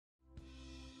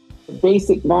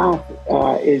basic math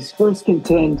is first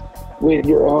contend with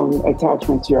your own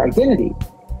attachment to your identity,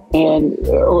 and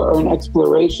or an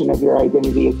exploration of your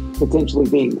identity as potentially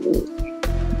being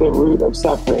the root of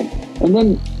suffering. And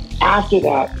then after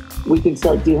that, we can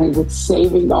start dealing with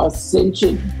saving all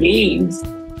sentient beings.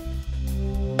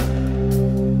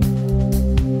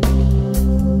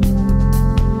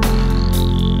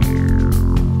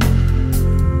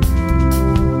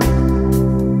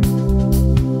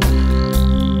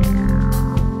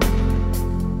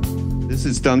 This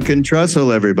is Duncan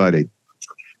Trussell, everybody.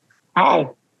 Hi.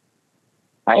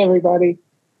 Hi, everybody.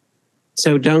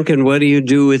 So, Duncan, what do you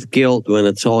do with guilt when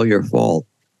it's all your fault?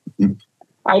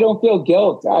 I don't feel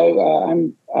guilt.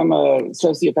 I'm a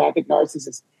sociopathic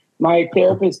narcissist. My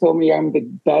therapist told me I'm the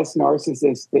best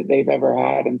narcissist that they've ever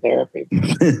had in therapy.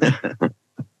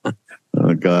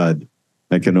 Oh, God.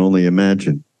 I can only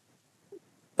imagine.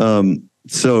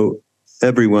 So,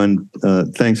 everyone,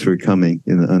 thanks for coming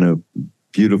on a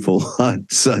beautiful, hot,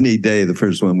 sunny day, the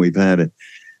first one we've had it,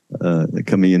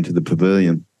 coming into the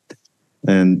pavilion.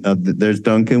 And there's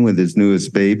Duncan with his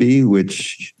newest baby,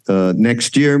 which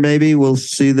next year maybe we'll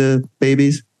see the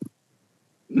babies.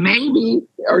 Maybe,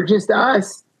 or just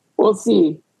us. We'll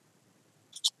see.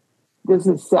 This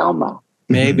is Selma.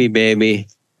 Maybe, baby.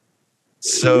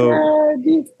 So do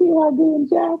you see how I'm doing,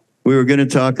 Jack? we were going to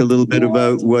talk a little bit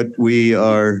about what we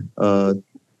are, how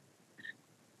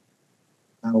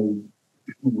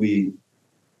we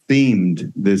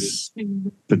themed this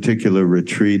particular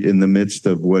retreat in the midst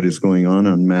of what is going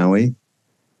on Maui,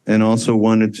 and also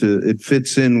wanted to, it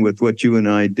fits in with what you and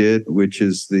I did, which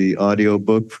is the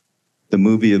audiobook, The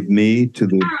Movie of Me to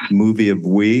the Movie of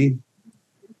We,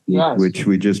 Yes. which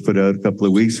we just put out a couple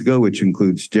of weeks ago, which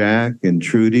includes Jack and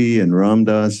Trudy and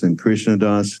Ramdas and Krishna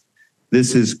Das.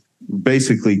 This is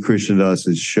basically Krishna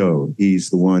Das's show. He's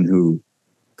the one who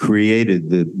created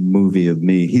the Movie of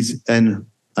Me. And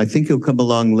I think he'll come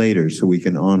along later so we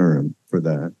can honor him for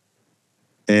that.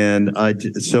 And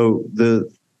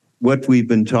what we've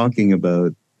been talking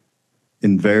about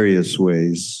in various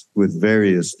ways with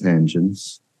various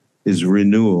tangents is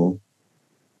renewal,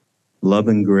 love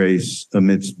and grace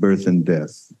amidst birth and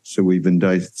death. So we've been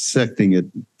dissecting it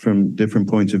from different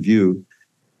points of view.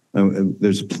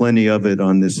 There's plenty of it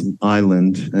on this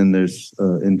island, and there's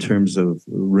in terms of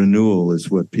renewal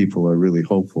is what people are really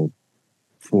hopeful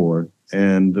for.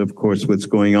 And of course, what's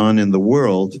going on in the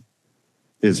world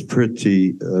is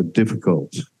pretty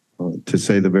difficult, to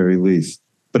say the very least.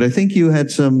 But I think you had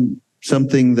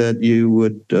something that you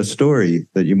would, a story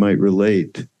that you might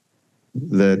relate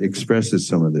that expresses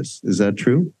some of this. Is that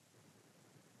true?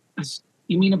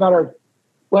 You mean about our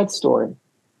what story?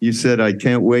 You said, I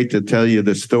can't wait to tell you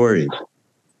the story.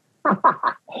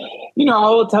 I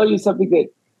will tell you something that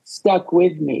stuck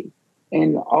with me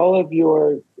in all of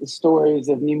your stories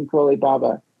of Neem Karoli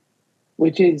Baba,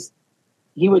 which is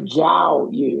he would jowl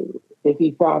you if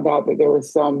he found out that there was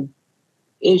some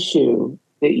issue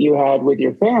that you had with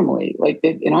your family. Like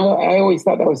that, and I always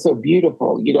thought that was so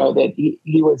beautiful, that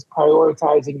he was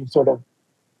prioritizing sort of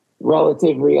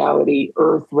relative reality,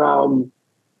 earth realm,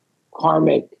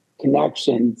 karmic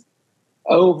connections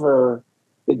over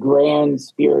the grand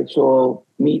spiritual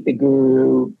meet the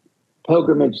guru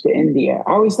pilgrimage to India.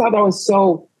 I always thought that was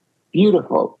so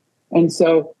beautiful. And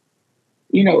so,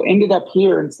 ended up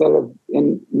here instead of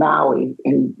in Maui,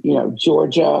 in,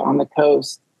 Georgia on the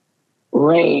coast,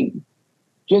 rain,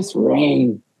 just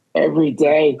rain every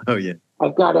day. Oh yeah.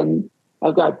 I've got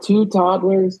 2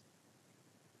 toddlers,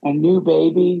 a new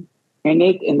baby, and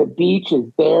the beach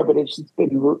is there, but it's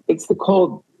the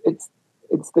cold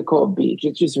beach.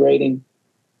 It's just raining.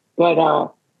 But,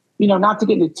 not to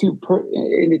get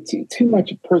into too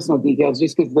much personal details,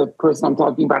 just because the person I'm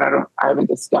talking about, I haven't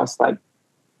discussed like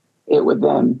it with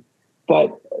them,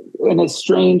 but an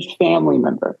estranged family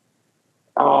member,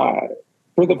 for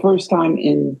the first time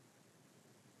in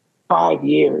 5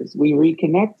 years, we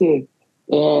reconnected,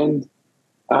 and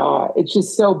it's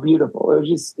just so beautiful.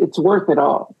 It's worth it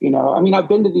all. I've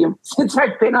been since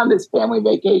I've been on this family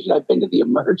vacation, I've been to the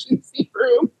emergency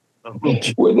room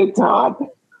with a top.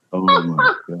 Oh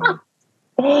my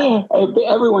God.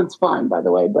 Everyone's fine, by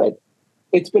the way, but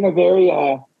it's been a very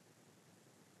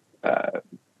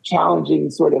challenging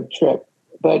sort of trip.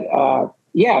 But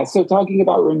so talking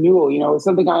about renewal, it's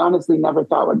something I honestly never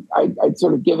thought I'd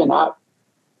sort of given up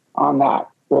on that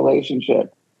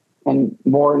relationship and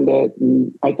mourned it.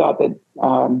 And I thought that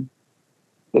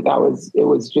it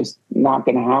was just not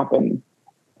going to happen.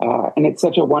 And it's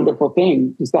such a wonderful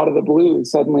thing, just out of the blue,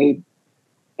 suddenly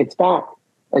it's back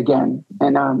again.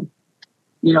 And,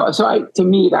 to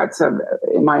me,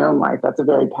 in my own life, that's a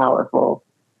very powerful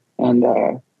and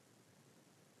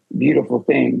beautiful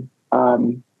thing.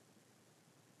 And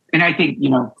I think, you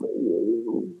know,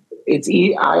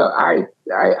 I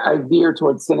veer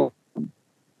towards cynicism.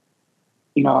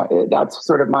 You know, that's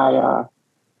sort of my,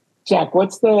 Jack,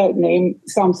 what's the name?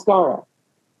 Samsara.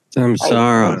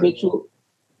 Samsara.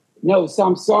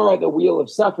 Samsara, the wheel of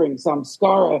suffering.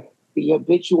 Samskara, the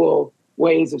habitual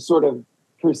ways of sort of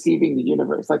perceiving the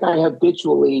universe. Like I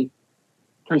habitually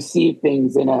perceive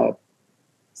things in a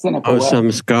cynical way.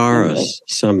 Samskaras.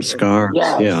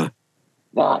 Yes, yeah.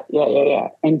 Yeah.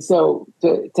 And so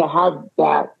to have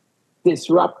that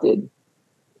disrupted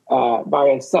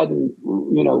by a sudden,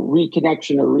 you know,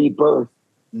 reconnection or rebirth,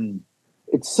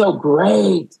 it's so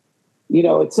great. You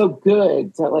know, it's so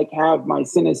good to like have my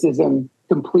cynicism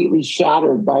completely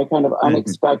shattered by a kind of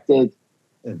unexpected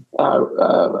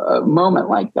moment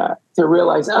like that. To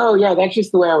realize, oh yeah, that's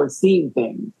just the way I was seeing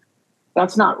things.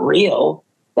 That's not real.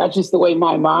 That's just the way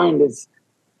my mind is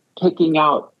picking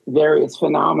out various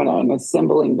phenomena and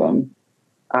assembling them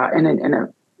in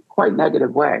a quite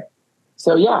negative way.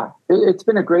 So yeah, it's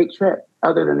been a great trip,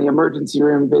 other than the emergency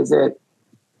room visit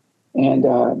and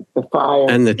the fire.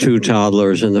 And the 2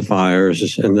 toddlers and the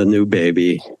fires and the new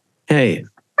baby. Hey,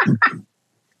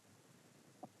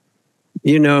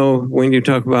 you know, when you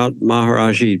talk about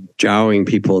Maharaji jowing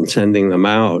people and sending them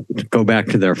out, go back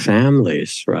to their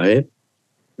families, right?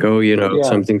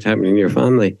 Something's happening in your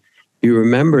family. You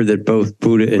remember that both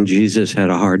Buddha and Jesus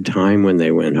had a hard time when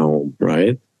they went home,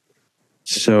 right?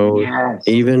 So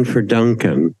even for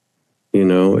Duncan, you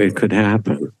know, it could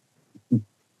happen.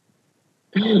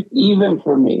 Even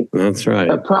for me. That's right.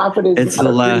 A prophet is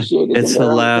appreciated. It's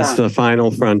the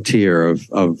final frontier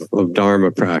of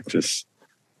Dharma practice.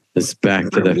 It's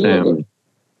back to the family.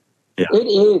 Yeah. It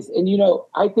is. And, you know,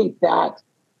 I think that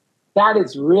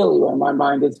is really where my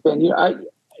mind has been. You know,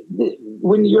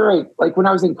 when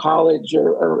I was in college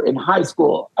or in high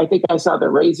school, I think I saw The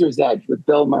Razor's Edge with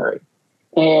Bill Murray.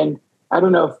 And I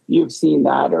don't know if you've seen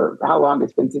that or how long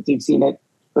it's been since you've seen it,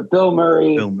 but Bill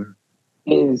Murray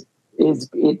is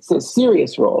it's a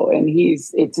serious role, and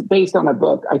it's based on a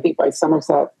book, I think by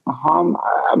Somerset Maugham.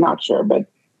 I'm not sure, but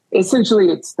essentially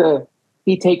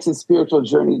he takes a spiritual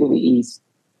journey to the East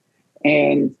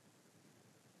and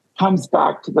comes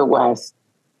back to the West.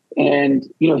 And,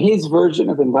 you know, his version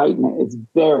of enlightenment is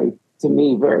very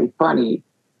funny,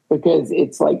 because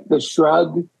it's like the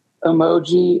shrug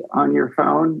emoji on your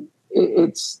phone.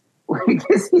 It's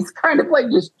because he's kind of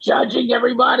like just judging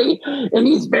everybody, and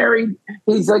he's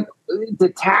like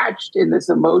detached in this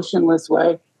emotionless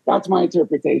way. That's my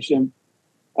interpretation.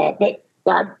 But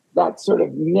that sort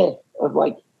of myth of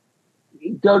like,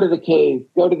 go to the cave,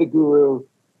 go to the guru,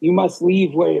 you must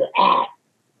leave where you're at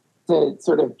to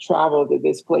sort of travel to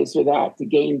this place or that to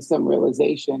gain some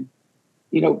realization.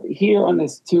 You know, here on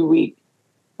this 2-week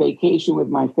vacation with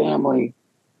my family,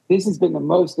 this has been the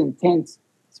most intense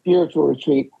spiritual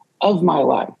retreat of my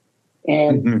life.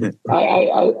 And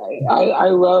I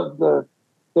love the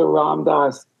Ram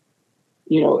Dass,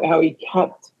 you know, how he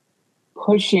kept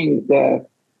pushing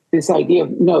this idea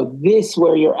of, no, this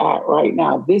where you're at right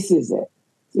now, this is it.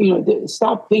 You know,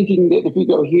 stop thinking that if you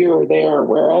go here or there or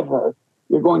wherever,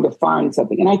 you're going to find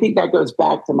something. And I think that goes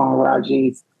back to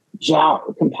Maharaji's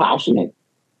compassionate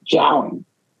jowing,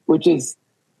 which is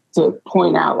to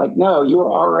point out, like, no, you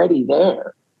were already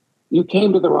there. You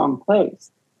came to the wrong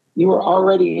place. You were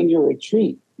already in your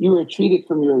retreat. You retreated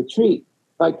from your retreat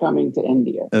by coming to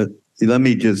India. Let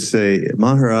me just say,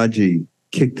 Maharaji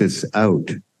kicked us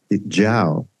out at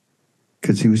Jow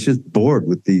because he was just bored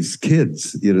with these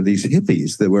kids, you know, these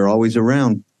hippies that were always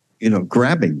around, you know,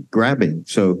 grabbing.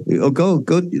 So, go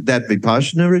that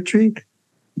Vipassana retreat.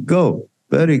 Go.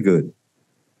 Very good.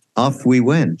 Off we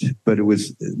went, but it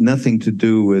was nothing to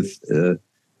do with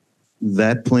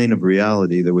that plane of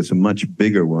reality. There was a much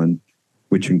bigger one,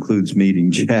 which includes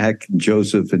meeting Jack,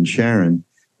 Joseph, and Sharon,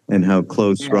 and how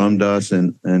close Ram Dass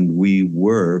and we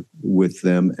were with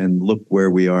them, and look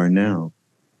where we are now.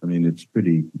 I mean, it's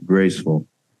pretty graceful.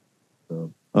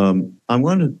 So, I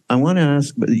want to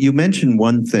ask. You mentioned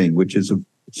one thing, which is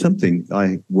something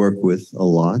I work with a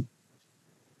lot: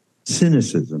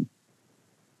 cynicism.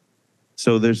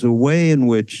 So there's a way in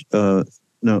which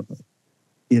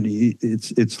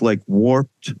it's like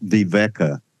warped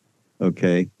viveka,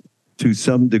 okay, to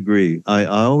some degree. I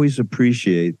always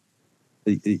appreciate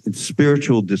it's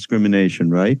spiritual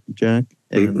discrimination, right, Jack?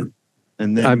 And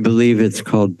then I believe it's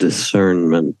called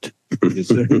discernment.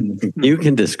 You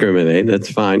can discriminate.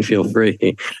 That's fine. Feel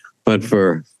free. But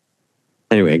for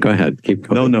Anyway, go ahead. Keep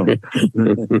going. No.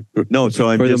 No, so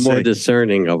I'm for just the more saying,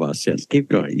 discerning of us. Yes, keep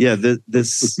going. yeah,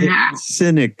 this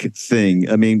cynic thing.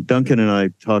 I mean, Duncan and I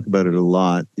talk about it a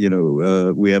lot.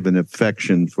 We have an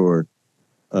affection for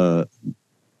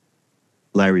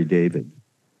Larry David.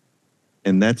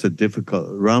 And that's a difficult...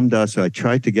 Ram Dass, I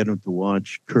tried to get him to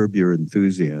watch Curb Your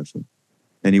Enthusiasm.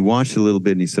 And he watched a little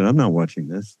bit and he said, I'm not watching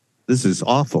this. This is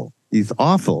awful. He's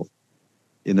awful.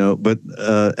 But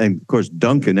and of course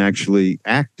Duncan actually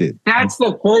acted. That's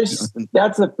the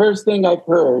first thing I've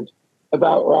heard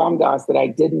about Ram Dass that I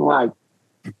didn't like.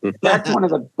 That's one of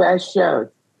the best shows.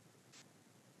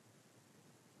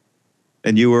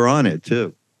 And you were on it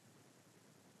too.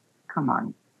 Come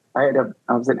on. I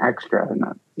was an extra in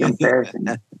that. Embarrassing.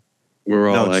 We're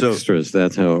all extras.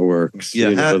 That's how it works. Yeah,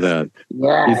 you know that.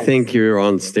 Yeah. You think you're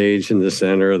on stage in the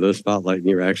center of the spotlight, and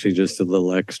you're actually just a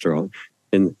little extra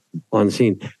on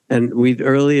scene. And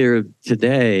earlier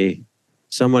today,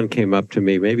 someone came up to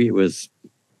me. Maybe it was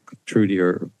Trudy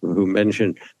who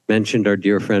mentioned our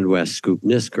dear friend Wes Scoop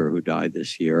Nisker, who died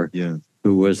this year. Yeah,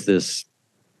 who was this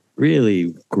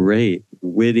really great,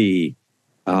 witty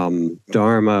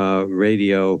Dharma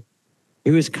radio.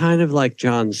 He was kind of like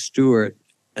Jon Stewart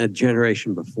a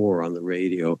generation before on the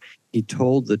radio. He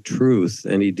told the truth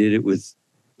and he did it with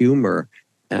humor.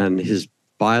 And his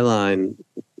byline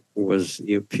was,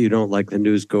 if you don't like the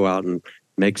news, go out and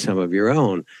make some of your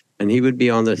own. And he would be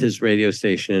on his radio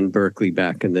station in Berkeley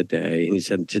back in the day. And he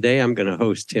said, today I'm going to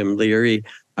host Tim Leary.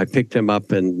 I picked him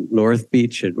up in North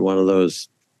Beach at one of those,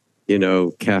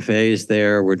 cafes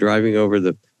there. We're driving over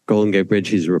the Golden Gate Bridge.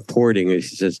 He's reporting. He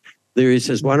says, Leary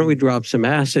says, why don't we drop some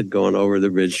acid going over the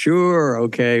bridge? Sure.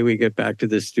 Okay. We get back to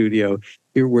the studio.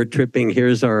 Here we're tripping.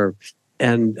 Here's our...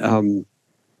 And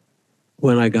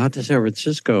when I got to San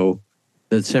Francisco,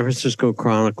 the San Francisco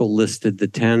Chronicle listed the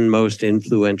 10 most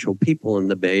influential people in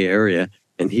the Bay Area,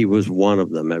 and he was one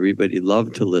of them. Everybody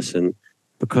loved to listen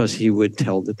because he would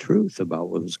tell the truth about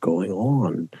what was going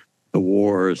on, the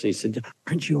wars. And he said,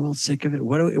 aren't you all sick of it?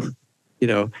 What do we,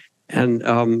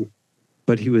 and,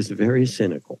 but he was very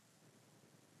cynical.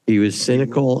 He was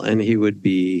cynical, and he would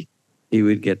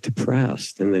get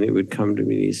depressed. And then he would come to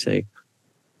me and he'd say,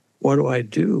 what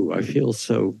do? I feel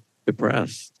so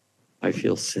depressed. I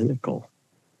feel cynical.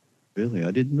 Really?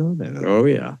 I didn't know that. Oh,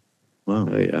 yeah. Wow.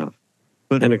 Oh, yeah.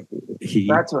 But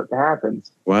that's what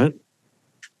happens. What?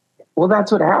 Well,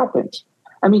 that's what happens.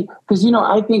 I mean, because,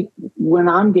 I think when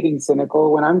I'm getting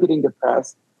cynical, when I'm getting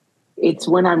depressed, it's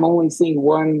when I'm only seeing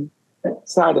one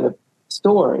side of the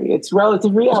story. It's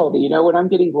relative reality, when I'm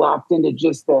getting locked into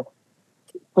just the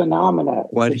phenomena.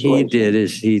 What situation. he did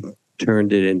is he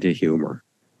turned it into humor.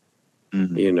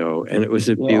 Mm-hmm. And it was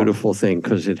a beautiful thing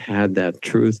because it had that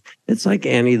truth. It's like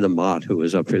Annie the Mott, who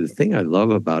was up here. The thing I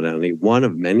love about Annie, one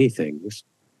of many things,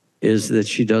 is that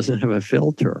she doesn't have a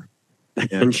filter. Yeah.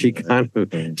 And she kind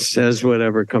of says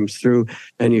whatever comes through.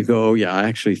 And you go, oh, yeah, I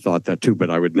actually thought that too, but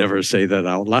I would never say that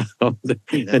out loud.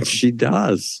 And she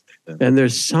does. Yeah. And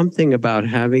there's something about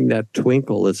having that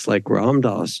twinkle. It's like Ram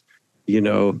Dass,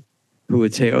 who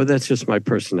would say, oh, that's just my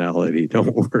personality.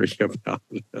 Don't worry about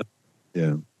it.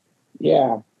 Yeah.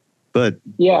 Yeah. But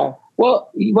yeah.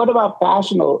 Well, what about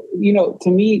fashionable?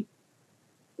 To me,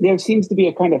 there seems to be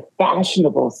a kind of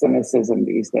fashionable cynicism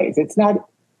these days. It's not,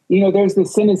 there's the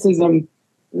cynicism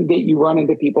that you run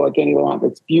into people like Annie Lamont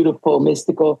that's beautiful,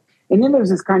 mystical. And then there's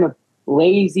this kind of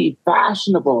lazy,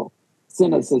 fashionable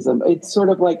cynicism. It's sort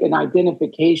of like an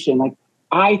identification. Like,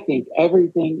 I think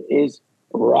everything is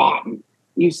rotten.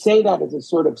 You say that as a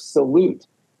sort of salute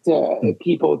to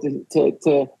people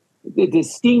to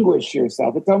distinguish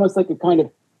yourself. It's almost like a kind of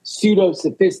pseudo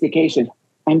sophistication.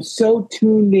 I'm so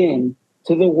tuned in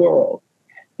to the world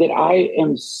that I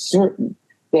am certain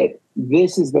that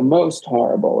this is the most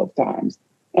horrible of times.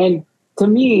 And to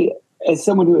me, as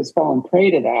someone who has fallen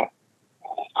prey to that,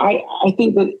 I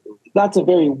think that that's a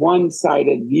very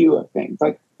one-sided view of things.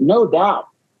 Like, no doubt,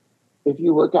 if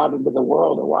you look out into the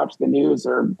world or watch the news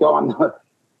or go on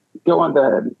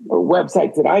the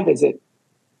websites that I visit,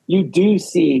 you do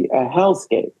see a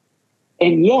hellscape.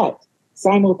 And yet,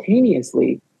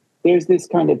 simultaneously, there's this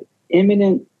kind of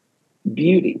imminent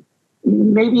beauty.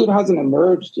 Maybe it hasn't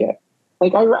emerged yet.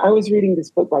 Like, I was reading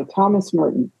this book by Thomas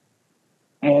Merton,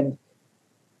 and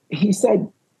he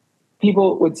said,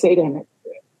 people would say to him,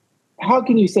 how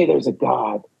can you say there's a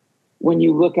God when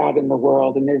you look out in the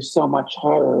world and there's so much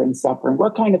horror and suffering?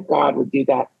 What kind of God would do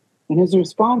that? And his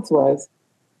response was,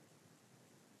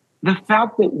 the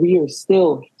fact that we are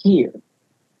still here,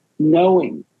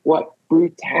 knowing what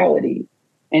brutality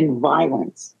and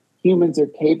violence humans are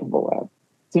capable of,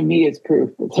 to me is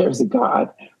proof that there's a God.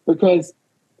 Because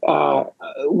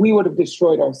we would have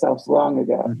destroyed ourselves long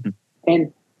ago. Mm-hmm.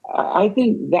 And I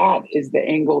think that is the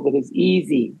angle that is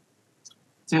easy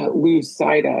to lose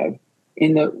sight of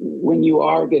when you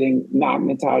are getting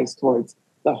magnetized towards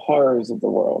the horrors of the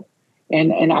world.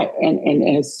 And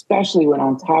especially when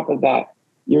on top of that,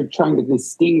 you're trying to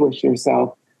distinguish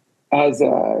yourself as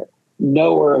a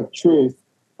knower of truth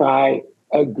by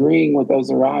agreeing with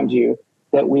those around you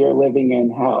that we are living in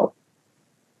hell.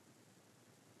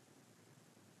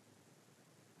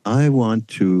 I want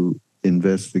to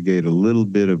investigate a little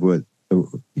bit of what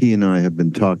he and I have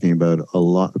been talking about a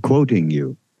lot, quoting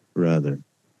you rather,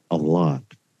 a lot,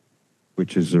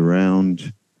 which is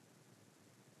around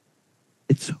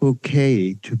it's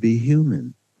okay to be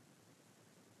human.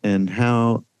 And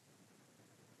how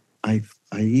I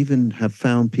even have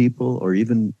found people, or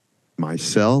even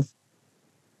myself,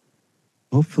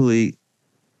 hopefully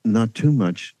not too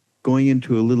much, going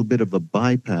into a little bit of a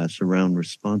bypass around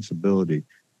responsibility.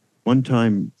 One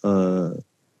time,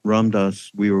 Ram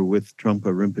Dass, we were with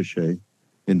Trungpa Rinpoche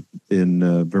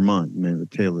in Vermont, man, the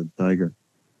Tail of the Tiger,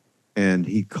 and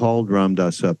he called Ram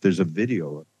Dass up. There's a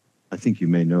video. I think you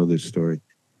may know this story.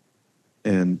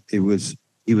 And he was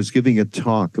giving a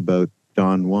talk about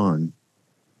Don Juan,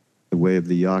 the way of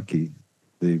the Yaqui,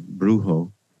 the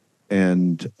Brujo,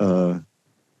 and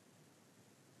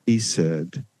he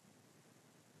said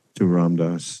to Ram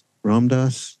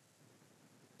Dass,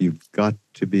 you've got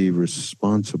to be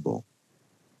responsible.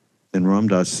 And Ram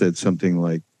Dass said something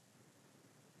like,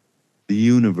 the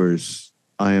universe,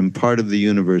 I am part of the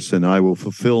universe and I will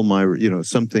fulfill my,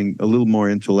 something a little more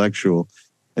intellectual.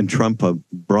 And Trungpa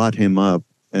brought him up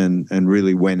and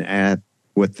really went at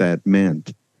what that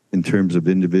meant in terms of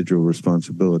individual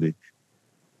responsibility.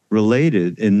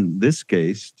 Related in this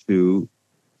case to,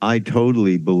 I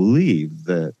totally believe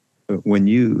that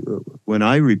when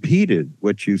I repeated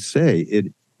what you say,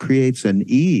 it creates an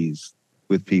ease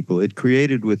with people. It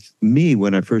created with me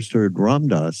when I first heard Ram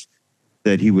Dass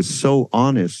that he was so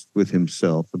honest with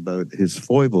himself about his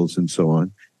foibles and so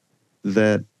on,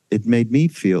 that it made me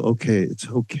feel, okay, it's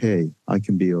okay. I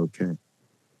can be okay.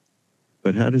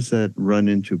 But how does that run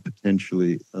into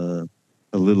potentially a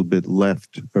little bit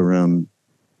left around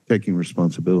taking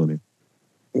responsibility?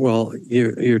 Well,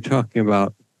 you're talking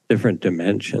about different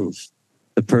dimensions,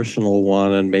 the personal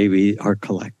one and maybe our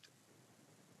collective.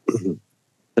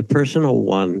 The personal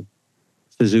one,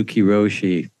 Suzuki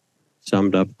Roshi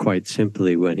summed up quite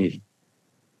simply when he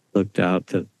looked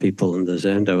out at people in the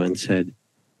Zendo and said,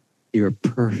 you're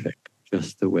perfect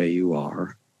just the way you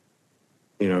are.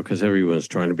 Because everyone's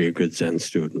trying to be a good Zen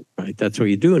student, right? That's what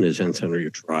you do in a Zen center. You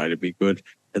try to be good.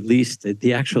 At least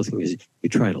the actual thing is you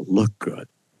try to look good,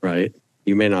 right?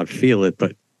 You may not feel it,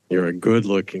 but you're a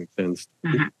good-looking Zen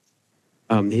student.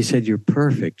 He said, you're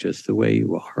perfect just the way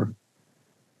you are.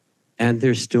 And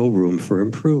there's still room for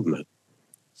improvement.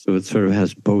 So it sort of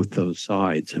has both those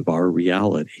sides of our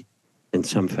reality in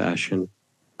some fashion.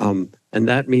 And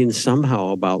that means somehow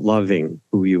about loving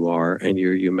who you are and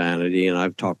your humanity. And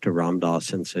I've talked to Ram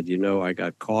Dass and said, I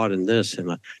got caught in this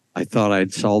and I thought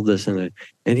I'd solved this. And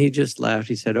he just laughed.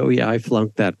 He said, oh yeah, I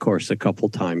flunked that course a couple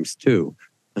times too.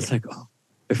 It's like, oh,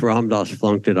 if Ram Dass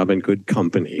flunked it, I'm in good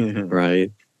company,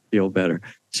 right? Feel better.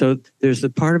 So there's the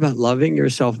part about loving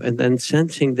yourself and then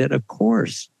sensing that, of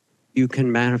course, you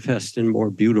can manifest in more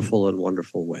beautiful and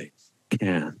wonderful ways,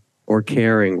 or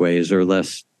caring ways, or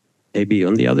less, maybe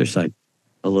on the other side,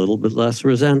 a little bit less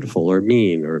resentful or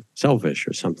mean or selfish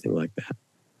or something like that.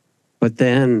 But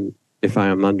then, if I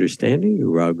am understanding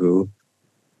you, Raghu,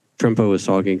 Trungpa was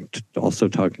also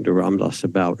talking to Ram Dass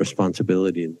about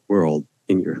responsibility in the world,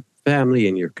 in your family,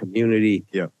 in your community,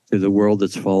 to the world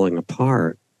that's falling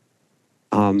apart.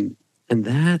 And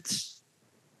that's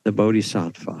the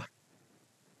Bodhisattva.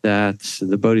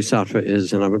 The Bodhisattva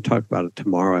is, and I'm going to talk about it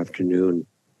tomorrow afternoon,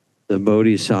 the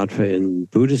Bodhisattva in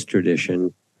Buddhist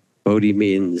tradition. Bodhi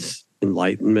means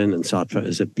enlightenment, and sattva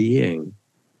is a being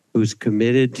who's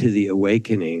committed to the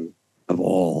awakening of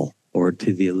all, or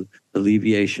to the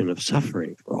alleviation of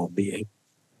suffering for all beings.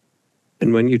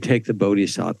 And when you take the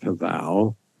Bodhisattva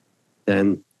vow,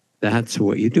 then that's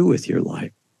what you do with your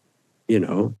life.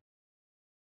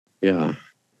 Yeah,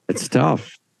 it's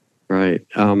tough, right?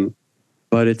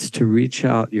 But it's to reach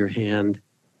out your hand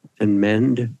and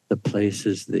mend the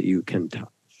places that you can touch.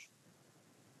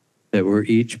 That we're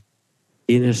each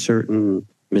in a certain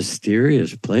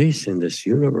mysterious place in this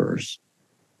universe,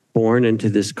 born into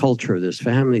this culture, this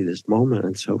family, this moment,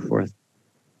 and so forth.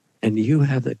 And you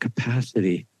have the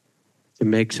capacity to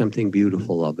make something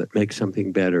beautiful of it, make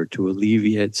something better, to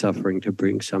alleviate suffering, to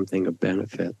bring something of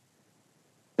benefit.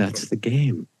 That's the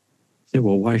game. You say,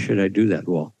 well, why should I do that?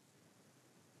 Well,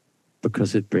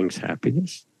 because it brings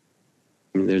happiness.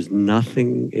 I mean, there's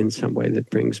nothing in some way that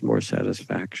brings more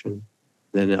satisfaction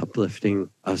than uplifting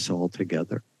us all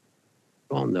together.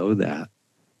 We all know that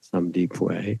some deep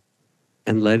way,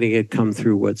 and letting it come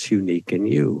through what's unique in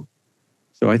you.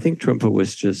 So I think Trungpa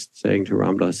was just saying to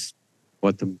Ram Dass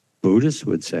what the Buddhists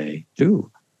would say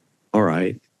too. All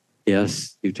right,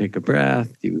 yes, you take a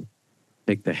breath, you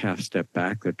take the half step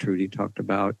back that Trudy talked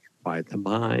about, you quiet the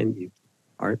mind, you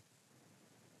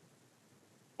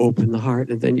open the heart,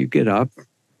 and then you get up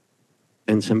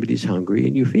and somebody's hungry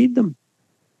and you feed them.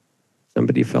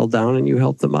 Somebody fell down and you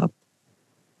help them up.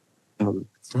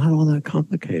 It's not all that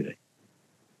complicated.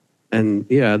 And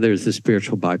yeah, there's the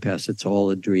spiritual bypass. It's all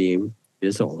a dream. It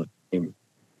is all a dream.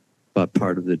 But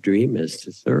part of the dream is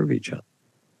to serve each other.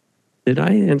 Did I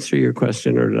answer your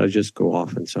question, or did I just go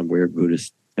off in some weird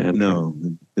Buddhist tantrum? No,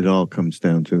 it all comes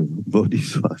down to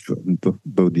Bodhisattva and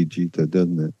Bodhicitta,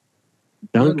 doesn't it?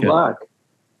 Duncan. Good luck.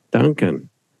 Duncan.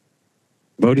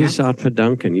 Bodhisattva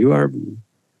Duncan, you are...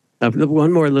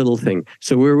 one more little thing.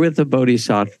 So we're with the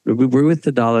Bodhisattva, we're with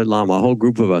the Dalai Lama, a whole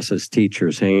group of us as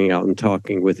teachers hanging out and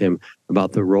talking with him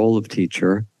about the role of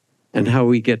teacher and how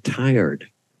we get tired.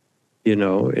 You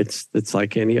know, it's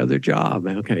like any other job.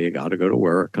 Okay, you got to go to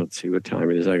work. Let's see what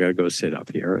time it is. I got to go sit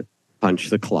up here and punch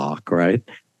the clock, right?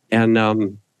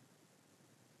 And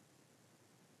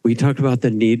we talked about the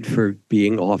need for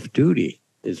being off duty.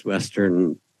 Is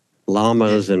Western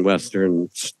lamas and Western,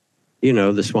 you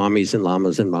know, the swamis and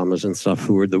lamas and mamas and stuff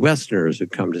who were the Westerners who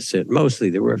come to sit. Mostly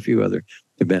there were a few other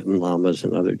Tibetan lamas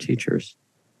and other teachers.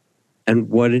 And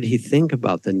what did he think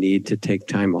about the need to take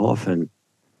time off and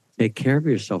take care of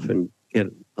yourself and get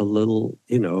a little,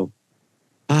 you know,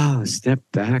 step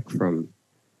back from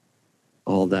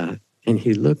all that? And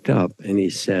he looked up and he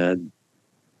said,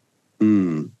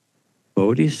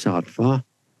 Bodhisattva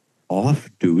off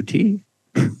duty?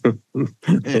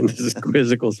 And this is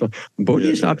quizzical stuff.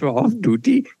 Bodhisattva off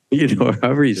duty? You know,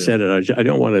 however he said it, I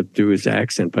don't want to do his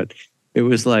accent, but it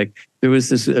was like, there was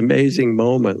this amazing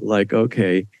moment, like,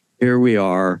 okay, here we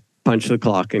are, punch the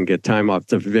clock and get time off.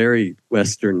 It's a very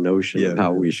Western notion of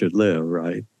how we should live,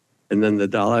 right? And then the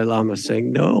Dalai Lama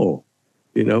saying, no,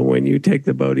 you know, when you take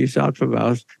the Bodhisattva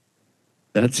vows,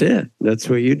 that's it. That's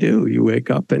what you do. You wake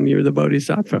up and you're the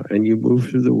Bodhisattva and you move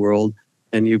through the world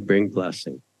and you bring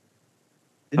blessing.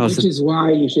 Which is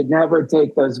why you should never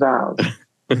take those vows.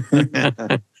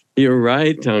 You're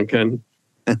right, Duncan.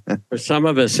 For some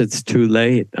of us, it's too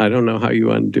late. I don't know how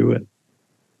you undo it.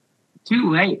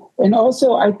 Too late. And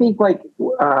also, I think like,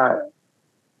 you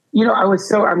know,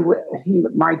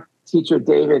 my teacher,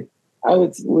 David, I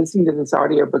was listening to this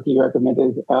audiobook he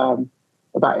recommended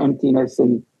about emptiness.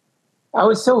 And I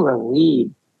was so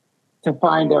relieved to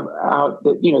find out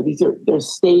that, you know,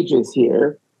 there's stages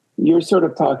here. You're sort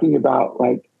of talking about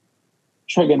like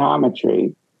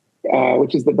trigonometry,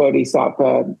 which is the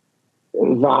Bodhisattva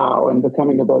vow and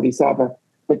becoming a Bodhisattva.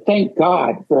 But thank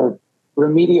God for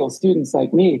remedial students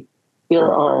like me.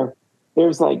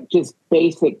 There's like just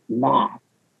basic math.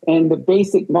 And the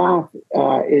basic math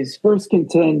is first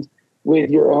contend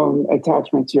with your own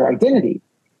attachment to your identity.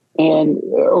 And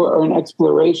or an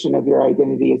exploration of your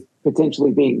identity as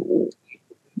potentially being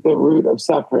the root of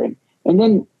suffering. And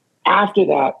then after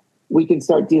that, we can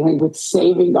start dealing with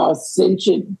saving all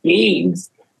sentient beings.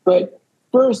 But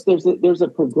first, there's a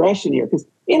progression here, because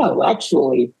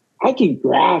intellectually, I can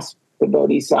grasp the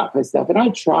Bodhisattva stuff. And I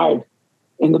tried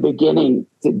in the beginning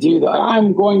to do that.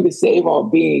 I'm going to save all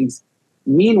beings.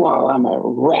 Meanwhile, I'm a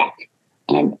wreck.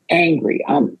 I'm angry.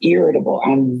 I'm irritable.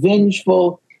 I'm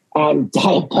vengeful. I'm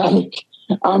diabetic.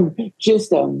 I'm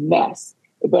just a mess.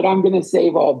 But I'm going to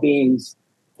save all beings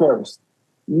first.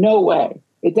 No way.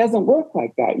 It doesn't work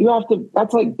like that.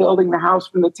 That's like building the house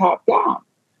from the top down.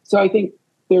 So I think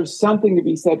there's something to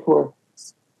be said for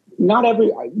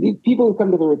the people who come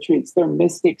to the retreats, they're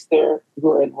mystics there who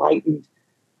are enlightened.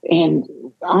 And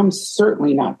I'm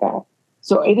certainly not that.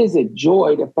 So it is a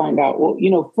joy to find out, well, you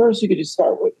know, first you could just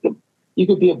start with, you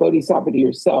could be a bodhisattva to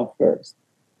yourself first.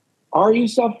 Are you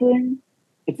suffering?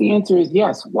 If the answer is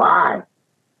yes, why?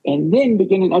 And then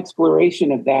begin an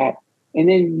exploration of that. And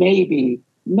then maybe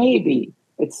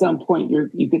at some point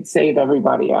you could save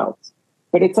everybody else.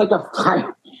 But it's like a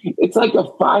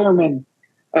fireman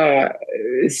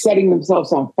setting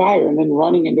themselves on fire and then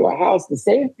running into a house to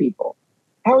save people.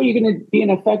 How are you going to be an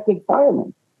effective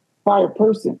fire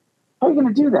person? How are you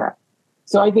going to do that?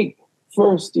 So I think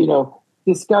first, you know,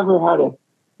 discover how to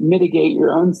mitigate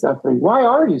your own suffering. Why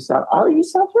are you suffering? Are you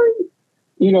suffering?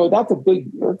 You know, that's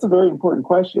a very important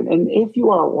question. And if you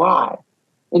are, why?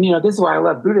 And, you know, this is why I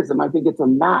love Buddhism. I think it's a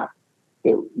map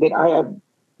that I have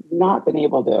not been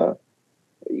able to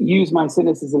use my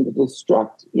cynicism to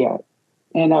destruct yet.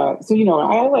 And so,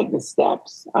 I like the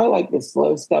steps. I like the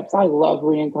slow steps. I love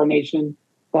reincarnation,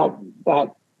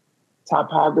 that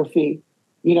topography,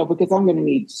 because I'm going to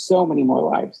need so many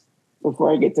more lives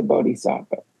before I get to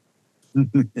Bodhisattva.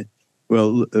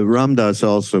 Well, Ram Dass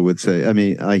also would say, I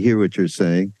mean, I hear what you're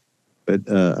saying, but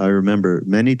I remember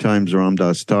many times Ram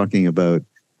Dass talking about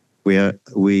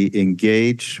we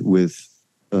engage with,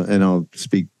 and I'll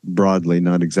speak broadly,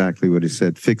 not exactly what he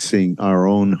said, fixing our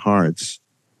own hearts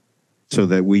so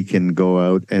that we can go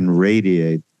out and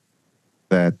radiate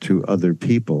that to other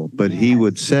people. But he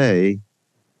would say,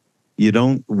 you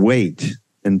don't wait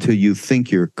until you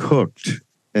think you're cooked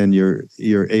and you're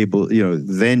able,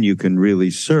 then you can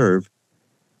really serve.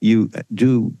 You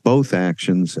do both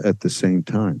actions at the same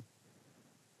time.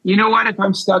 You know what? If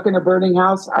I'm stuck in a burning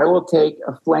house, I will take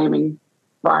a flaming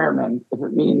fireman if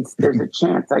it means there's a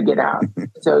chance I get out.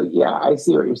 So, yeah, I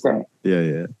see what you're saying.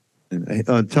 Yeah.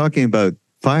 And, talking about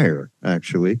fire,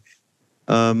 actually.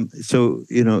 So,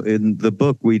 in the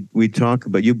book, we talk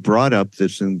about, you brought up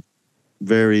this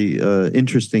very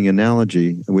interesting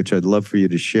analogy, which I'd love for you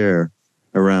to share,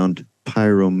 around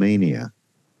pyromania.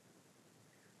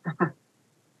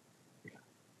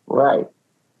 Right.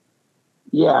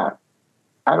 Yeah.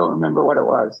 I don't remember what it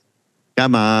was.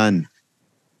 Come on.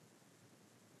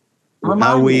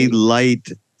 How we light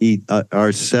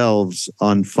ourselves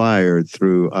on fire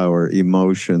through our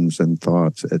emotions and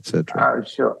thoughts, etc. Oh,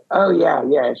 sure. Oh,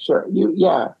 yeah, sure.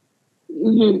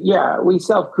 We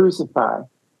self-crucify.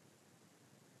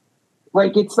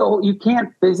 Like, it's so, you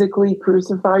can't physically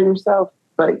crucify yourself,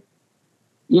 but,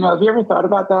 have you ever thought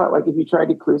about that? Like, if you tried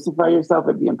to crucify yourself,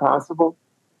 it'd be impossible.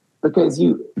 Because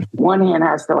one hand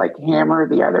has to like hammer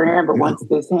the other hand, but once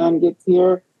this hand gets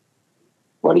here,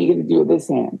 what are you going to do with this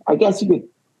hand? I guess you could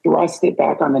thrust it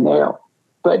back on the nail,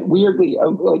 but weirdly,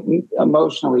 like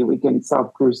emotionally, we can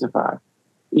self-crucify,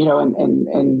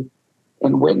 and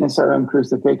witness our own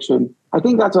crucifixion. I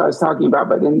think that's what I was talking about.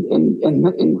 But in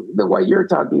what you're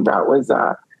talking about was,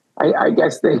 I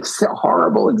guess the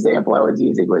horrible example I was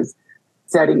using was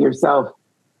setting yourself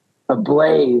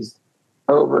ablaze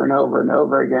over and over and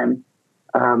over again.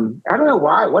 I don't know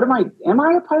why. Am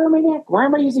I a pyromaniac? Why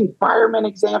am I using fireman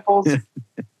examples?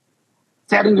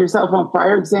 Setting yourself on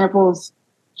fire examples?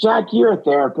 Jack, you're a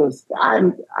therapist. I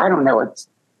don't know.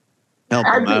 Help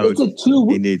him out. It's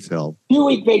he needs help.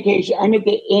 2-week vacation. I'm at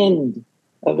the end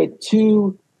of a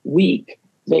 2-week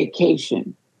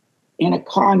vacation in a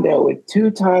condo with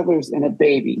 2 toddlers and a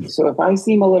baby. So if I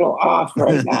seem a little off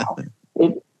right now,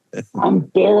 I'm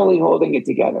barely holding it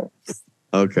together.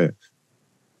 Okay.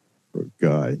 Poor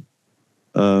guy.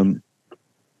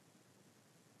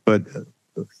 But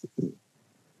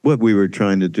what we were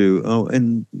trying to do,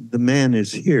 and the man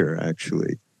is here,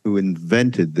 actually, who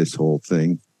invented this whole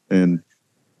thing. And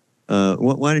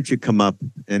why don't you come up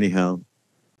anyhow?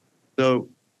 So,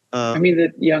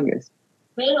 the youngest.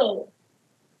 Middle.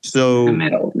 So the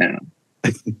middle now.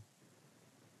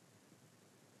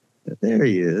 There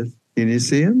he is. Can you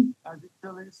see him?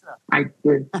 I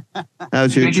did.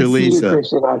 How's your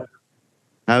Chalisa?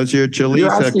 How's your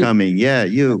Chalisa coming? Yeah,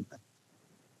 you.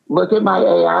 Look at my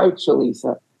AI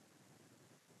Chalisa.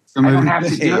 I don't have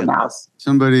to do it now.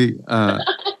 Somebody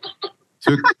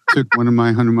took one of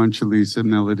my Hanuman Chalisa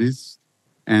melodies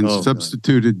and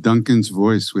substituted Duncan's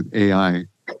voice with AI.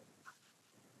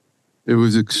 It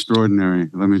was extraordinary,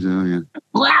 let me tell you.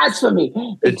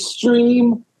 Blasphemy!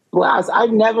 Extreme blast. I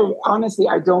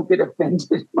don't get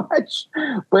offended much,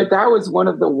 but that was one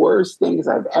of the worst things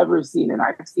I've ever seen, and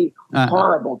I've seen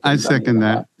horrible things. I second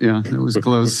that. Yeah, it was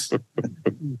close.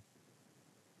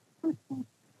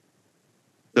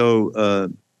 So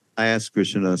I asked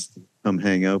Krishna to come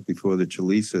hang out before the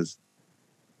Chalisas.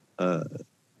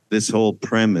 This whole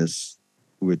premise,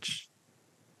 which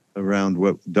around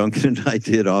what Duncan and I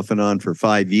did off and on for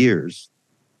 5 years,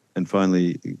 and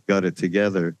finally got it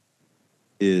together,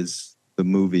 is the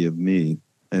movie of me.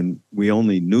 And we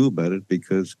only knew about it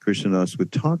because Krishna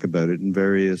would talk about it in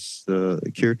various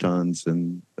kirtans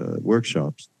and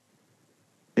workshops.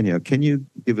 Anyhow, can you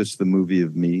give us the movie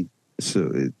of me?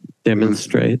 So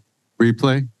demonstrate.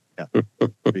 Replay? Yeah,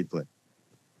 replay.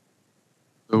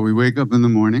 So we wake up in the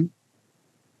morning,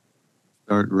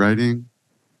 start writing,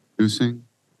 producing,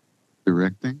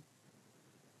 directing,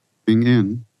 being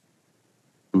in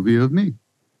movie of me.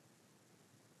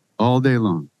 All day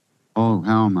long. Oh,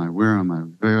 how am I? Where am I?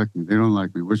 They like me. They don't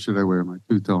like me. What should I wear? Am I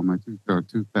too tall? Am I too short?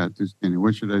 Too fat? Too skinny?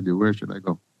 What should I do? Where should I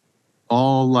go?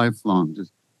 All lifelong.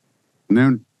 And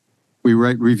then we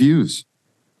write reviews,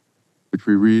 which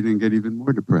we read and get even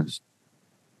more depressed.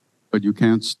 But you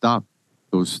can't stop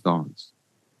those thoughts.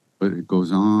 but it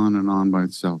goes on and on by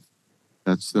itself.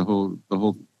 That's the whole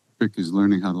trick, is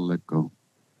learning how to let go.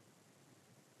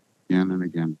 Again and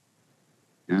again,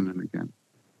 again and again.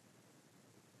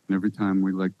 And every time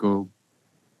we let go,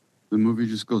 the movie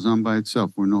just goes on by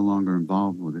itself. We're no longer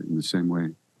involved with it in the same way.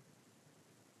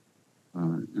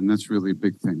 And that's really a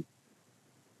big thing.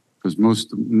 Because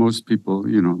most people,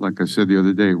 like I said the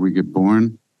other day, we get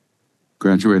born,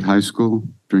 graduate high school,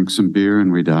 drink some beer,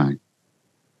 and we die.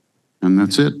 And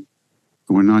that's it.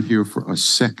 We're not here for a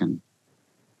second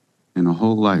in a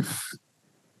whole life.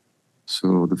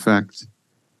 So the fact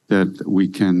that we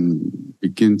can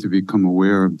begin to become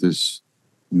aware of this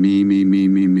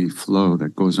me flow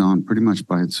that goes on pretty much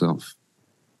by itself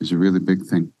is a really big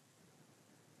thing.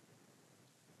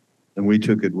 And we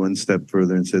took it one step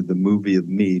further and said the movie of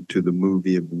me to the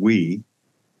movie of we.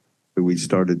 So we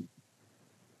started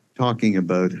talking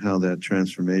about how that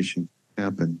transformation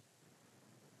happened.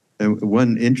 And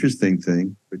one interesting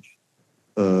thing, which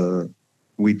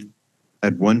we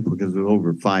at one point, because it was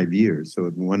over 5 years, so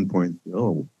at one point,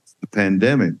 it's the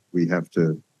pandemic, we have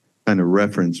to kind of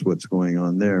reference what's going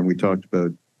on there. And we talked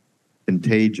about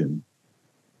contagion.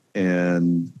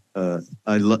 And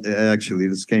actually,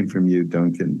 this came from you,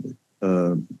 Duncan.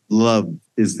 Love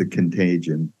is the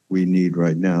contagion we need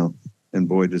right now. And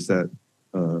boy, does that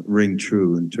ring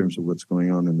true in terms of what's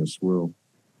going on in this world.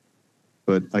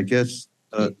 But I guess...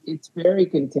 it's very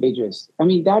contagious. I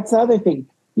mean, that's the other thing.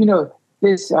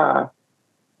 This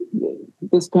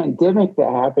pandemic that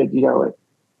happened,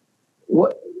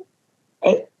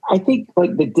 I think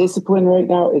like the discipline right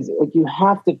now is like you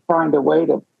have to find a way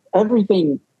to,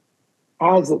 everything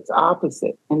has its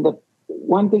opposite. And the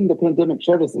one thing the pandemic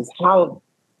showed us is how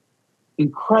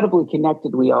incredibly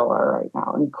connected we all are right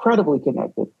now, incredibly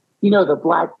connected. The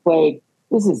Black Plague,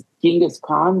 this is Genghis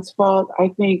Khan's fault, I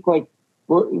think,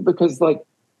 because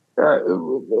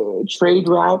trade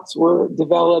routes were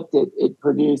developed. It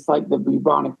produced like the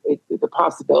bubonic, the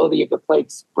possibility of the plague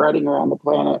spreading around the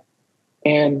planet.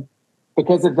 And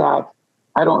because of that,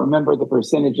 I don't remember the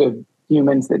percentage of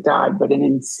humans that died, but an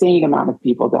insane amount of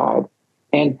people died.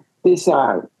 And this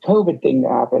COVID thing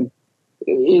that happened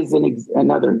is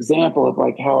another example of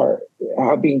like how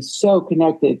being so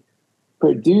connected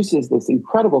produces this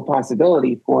incredible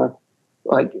possibility for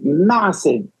like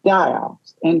massive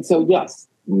die-offs. And so, yes,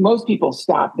 most people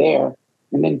stop there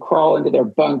and then crawl into their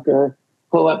bunker,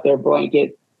 pull up their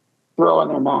blanket, throw on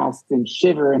their masks and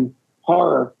shiver in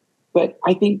horror. But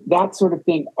I think that sort of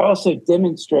thing also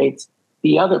demonstrates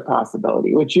the other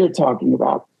possibility, which you're talking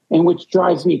about, and which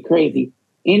drives me crazy.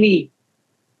 Any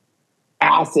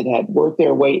acid head worth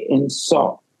their weight in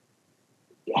salt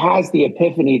has the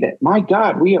epiphany that, my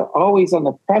God, we are always on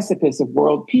the precipice of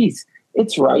world peace.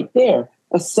 It's right there,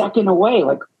 a second away.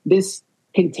 Like this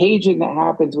contagion that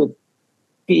happens with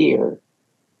fear,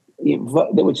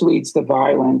 which leads to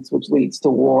violence, which leads to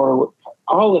war,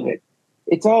 all of it.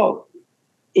 It's all,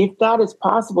 if that is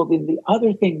possible, then the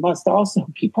other thing must also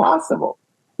be possible.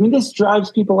 I mean, this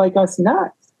drives people like us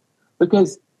nuts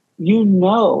because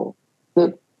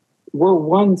that we're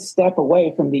one step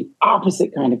away from the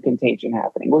opposite kind of contagion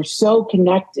happening. We're so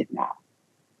connected now.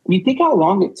 I mean, think how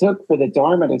long it took for the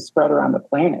Dharma to spread around the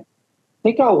planet.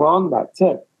 Think how long that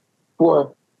took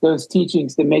for those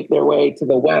teachings to make their way to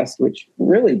the West, which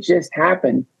really just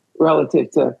happened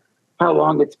relative to how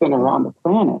long it's been around the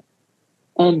planet.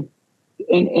 And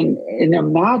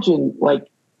imagine like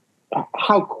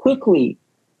how quickly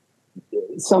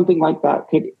something like that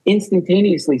could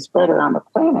instantaneously spread around the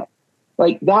planet.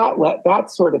 Like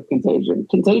that sort of contagion.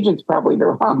 Contagion's probably the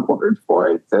wrong word for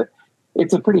it.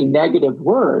 It's a pretty negative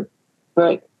word.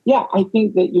 But yeah, I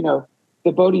think that,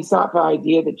 the Bodhisattva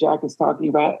idea that Jack is talking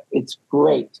about, it's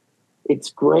great. It's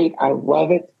great. I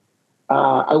love it.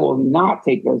 I will not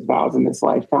take those vows in this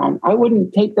lifetime. I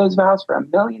wouldn't take those vows for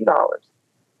 $1 million.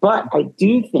 But I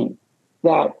do think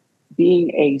that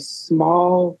being a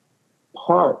small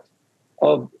part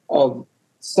of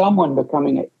someone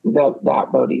becoming that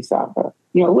Bodhisattva,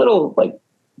 a little like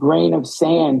grain of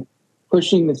sand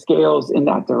pushing the scales in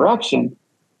that direction,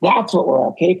 that's what we're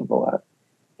all capable of.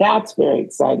 That's very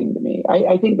exciting to me.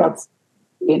 I think that's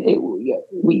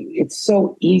it's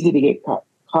so easy to get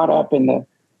caught up in the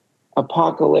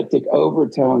apocalyptic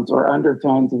overtones or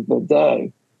undertones of the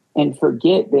day and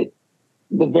forget that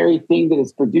the very thing that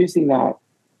is producing that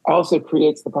also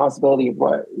creates the possibility of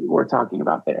what we're talking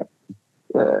about there.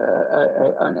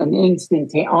 An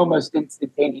almost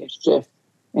instantaneous shift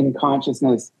in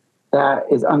consciousness that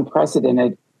is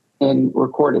unprecedented in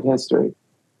recorded history.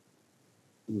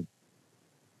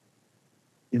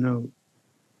 You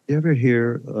ever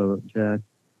hear, Jack,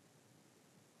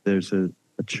 there's a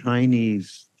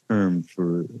Chinese term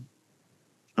for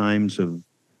times of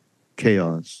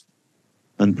chaos,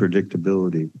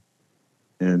 unpredictability.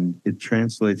 And it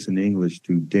translates in English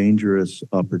to dangerous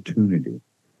opportunity.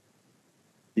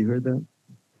 You heard that?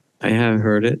 I have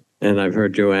heard it. And I've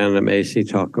heard Joanna Macy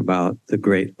talk about the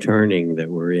great turning that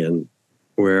we're in,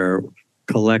 where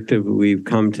collectively we've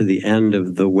come to the end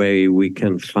of the way we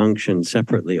can function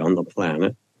separately on the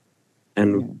planet.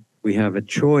 And we have a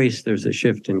choice. There's a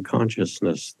shift in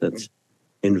consciousness that's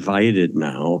invited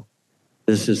now.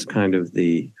 This is kind of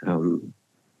the,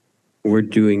 we're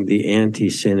doing the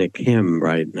anti-cynic hymn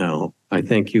right now. I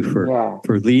thank you for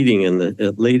leading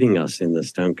us in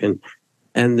this, Duncan.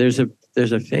 And there's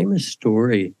a famous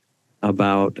story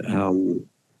about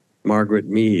Margaret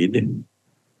Mead,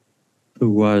 who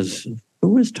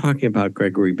was talking about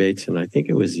Gregory Bateson. I think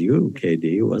it was you,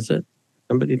 KD, was it?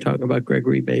 Somebody talking about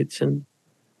Gregory Bateson?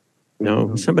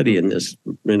 No, somebody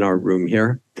in our room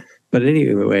here. But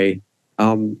anyway,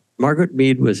 Margaret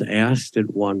Mead was asked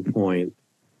at one point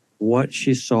what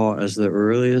she saw as the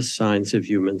earliest signs of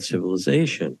human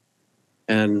civilization.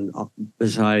 And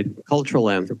beside cultural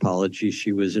anthropology,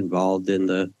 she was involved in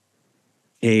the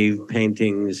cave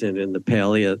paintings and in the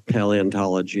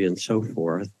paleontology and so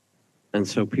forth. And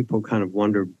so people kind of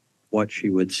wondered what she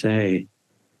would say.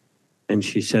 And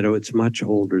she said, oh, it's much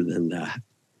older than that.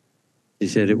 She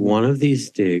said, at one of these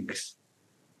digs,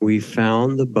 we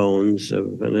found the bones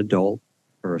of an adult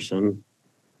person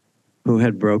who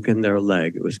had broken their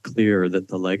leg. It was clear that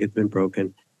the leg had been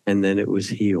broken, and then it was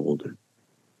healed.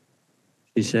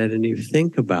 She said, and you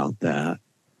think about that,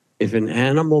 if an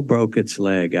animal broke its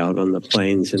leg out on the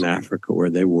plains in Africa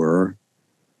where they were,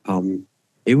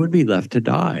 it would be left to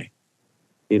die.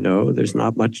 You know, there's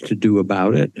not much to do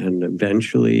about it, and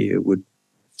eventually it would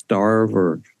starve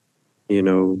or, you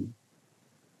know,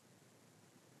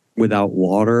 without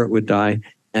water, it would die,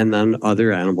 and then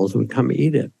other animals would come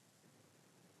eat it.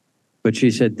 But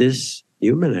she said this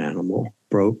human animal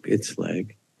broke its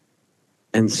leg,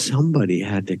 and somebody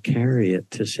had to carry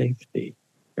it to safety,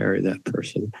 carry that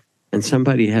person. And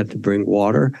somebody had to bring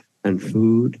water and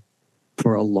food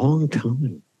for a long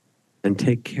time and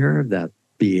take care of that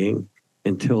being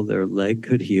until their leg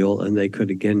could heal and they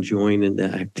could again join in the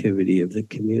activity of the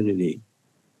community.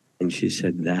 And she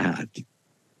said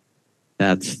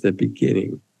that's the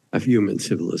beginning of human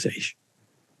civilization.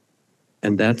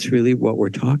 And that's really what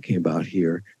we're talking about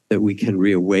here, that we can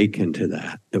reawaken to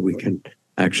that we can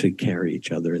actually carry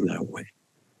each other in that way.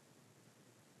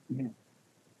 Yeah.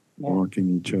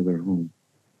 Walking each other home.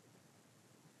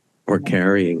 Or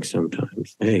carrying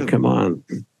sometimes. Hey, come on.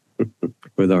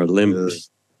 With our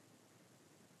limbs.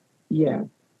 Yeah.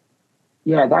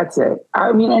 Yeah, that's it.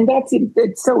 I mean, and that's it.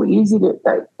 It's so easy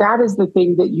that is the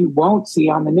thing that you won't see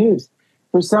on the news.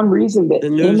 For some reason, the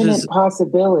imminent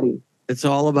possibility. It's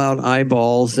all about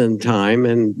eyeballs and time,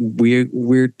 and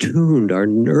we're tuned. Our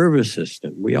nervous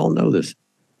system, we all know this,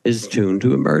 is tuned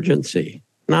to emergency.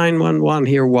 911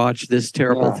 here, watch this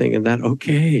terrible thing and that.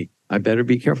 Okay, I better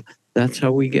be careful. That's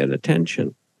how we get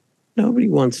attention. Nobody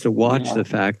wants to watch the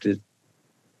fact that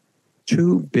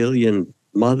 2 billion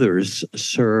mothers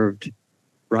served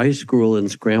rice gruel and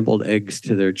scrambled eggs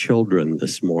to their children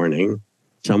this morning,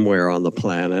 somewhere on the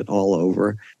planet, all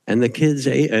over. And the kids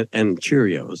ate it, and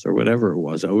Cheerios or whatever it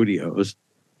was, Oreos,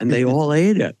 and they all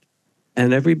ate it.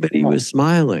 And everybody was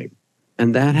smiling.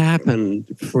 And that happened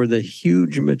for the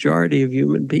huge majority of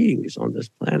human beings on this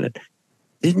planet.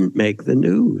 Didn't make the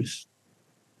news,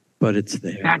 but it's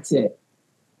there. That's it.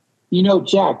 You know,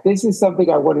 Jack, this is something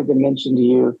I wanted to mention to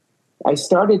you. I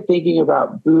started thinking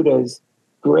about Buddha's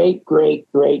great,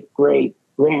 great, great, great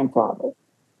grandfather.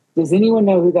 Does anyone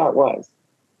know who that was?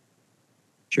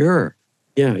 Sure.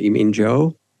 Yeah. You mean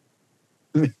Joe?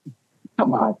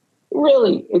 Come on.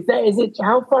 Really? Is it,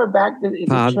 how far back is it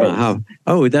traced?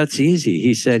 Oh, that's easy.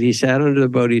 He said he sat under the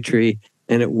Bodhi tree,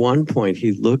 and at one point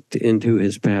he looked into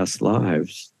his past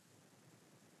lives,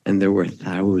 and there were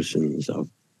thousands of.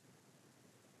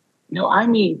 No, I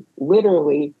mean,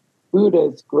 literally,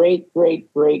 Buddha's great,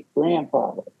 great, great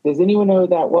grandfather. Does anyone know who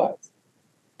that was?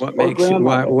 What makes you,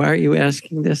 why are you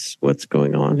asking this? What's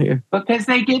going on here? Because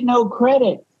they get no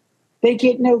credit. They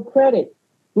get no credit.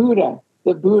 Buddha,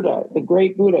 the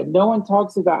great Buddha. No one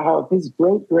talks about how if his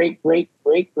great, great, great,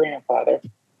 great grandfather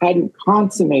hadn't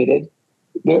consummated,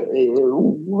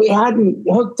 we hadn't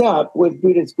hooked up with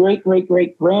Buddha's great, great,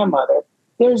 great grandmother,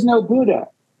 there's no Buddha.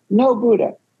 No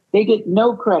Buddha. They get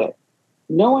no credit.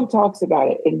 No one talks about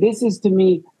it. And this is, to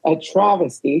me, a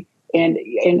travesty. And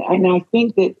I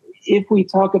think that if we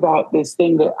talk about this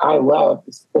thing that I love,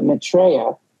 the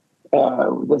Maitreya,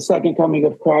 the second coming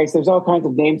of Christ, there's all kinds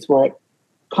of names for it.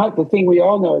 the thing we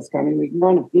all know is coming. We can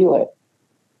kind of feel it.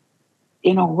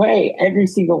 In a way, every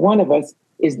single one of us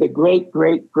is the great,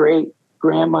 great, great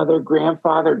grandmother,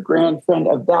 grandfather, grandfriend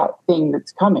of that thing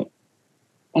that's coming.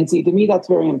 And see, to me, that's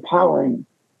very empowering.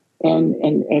 And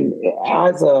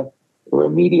as a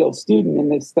remedial student in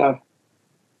this stuff,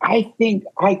 I think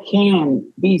I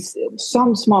can be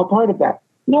some small part of that.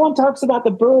 No one talks about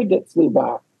the bird that flew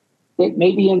by, that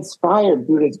maybe inspired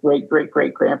Buddha's great, great,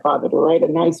 great grandfather to write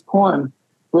a nice poem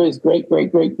for his great,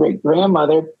 great, great, great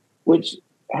grandmother, which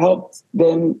helped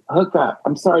them hook up.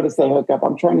 I'm sorry to say hook up.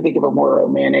 I'm trying to think of a more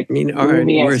romantic. I mean,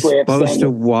 we're supposed to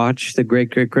watch the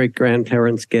great, great, great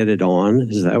grandparents get it on.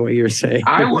 Is that what you're saying?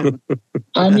 I would.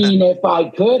 I mean, if I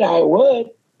could, I would.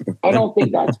 I don't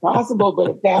think that's possible, but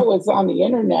if that was on the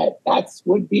internet, that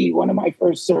would be one of my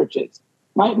first searches.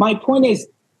 My point is,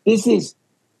 this is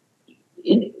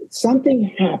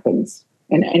something happens,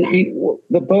 and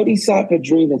the Bodhisattva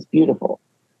dream is beautiful.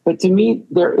 But to me,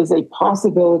 there is a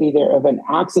possibility there of an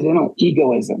accidental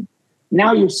egoism.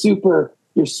 Now you're Superman,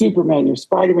 you're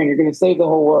Spider-Man, you're going to save the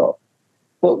whole world.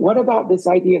 But what about this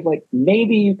idea of like,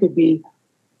 maybe you could be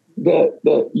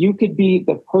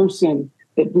the person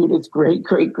that Buddha's great,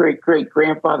 great, great, great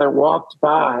grandfather walked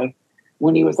by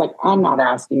when he was like, I'm not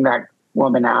asking that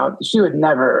woman out. She would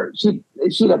never, she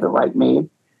doesn't like me,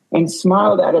 and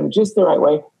smiled at him just the right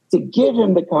way to give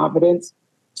him the confidence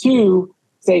to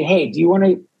say, hey,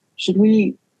 should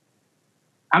we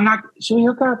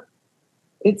hook up?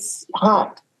 It's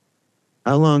hot.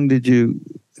 How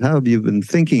have you been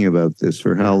thinking about this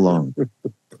for how long?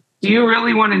 Do you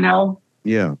really want to know?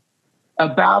 Yeah.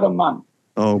 About a month.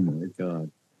 Oh my God.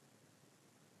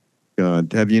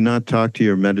 God, have you not talked to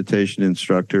your meditation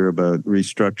instructor about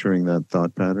restructuring that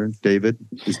thought pattern? David?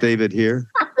 Is David here?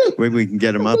 Maybe we can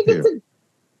get him up here.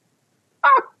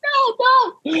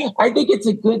 No. I think it's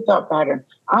a good thought pattern.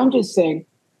 I'm just saying,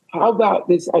 how about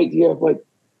this idea of like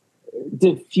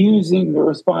diffusing the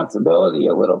responsibility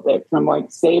a little bit from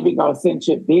like saving all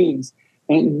sentient beings,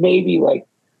 and maybe like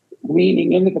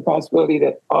leaning into the possibility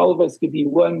that all of us could be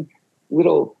one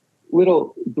little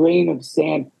grain of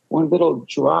sand, one little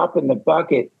drop in the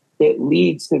bucket that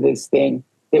leads to this thing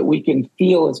that we can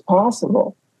feel is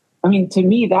possible. I mean, to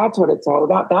me, that's what it's all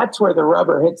about. That's where the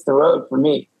rubber hits the road for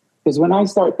me. Because when I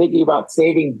start thinking about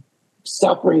saving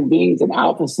suffering beings in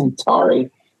Alpha Centauri,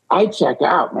 I check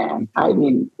out, man. I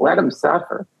mean, let them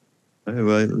suffer.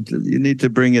 Well, you need to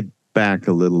bring it back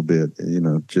a little bit,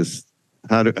 just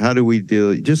how do we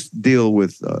deal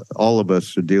with all of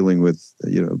us are dealing with,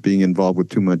 being involved with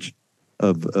too much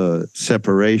of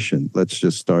separation. Let's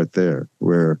just start there,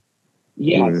 where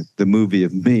the movie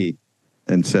of me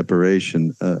and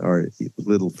separation are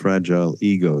little fragile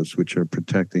egos which are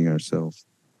protecting ourselves.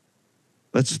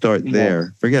 Let's start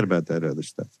there. Forget about that other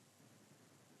stuff.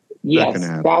 Yes,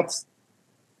 that's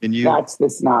the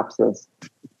synopsis.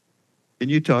 Can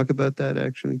you talk about that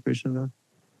actually, Krishna? A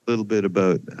little bit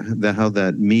about how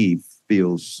that me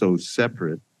feels so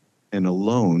separate and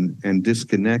alone and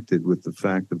disconnected with the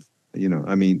fact of,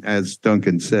 as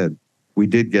Duncan said, we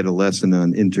did get a lesson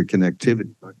on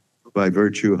interconnectivity by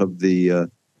virtue of the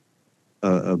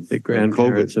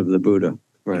grandparents of the Buddha.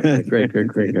 Right. Great.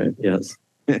 Yes.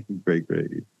 Great.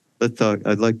 Let's talk.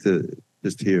 I'd like to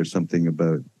just hear something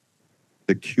about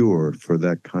the cure for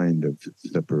that kind of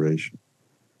separation.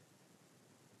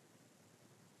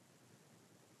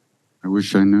 I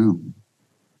wish I knew.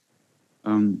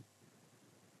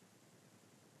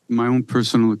 My own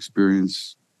personal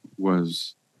experience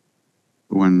was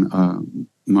when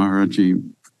Maharaji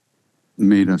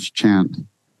made us chant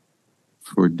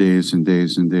for days and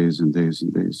days and days and days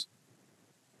and days.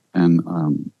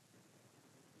 And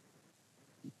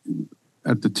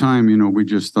at the time, we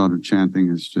just thought of chanting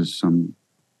as just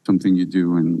something you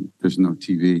do and there's no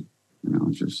TV.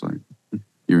 It's just like,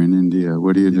 you're in India.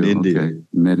 What do you do? Okay,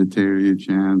 meditate or you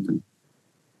chant.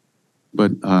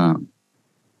 But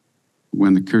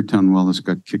when the Kirtan Wallace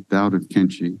got kicked out of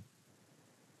Kenchi,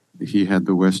 he had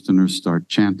the Westerners start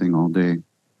chanting all day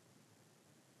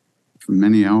for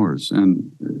many hours.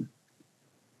 And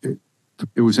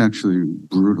it was actually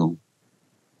brutal.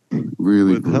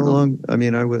 Really brutal. How long? I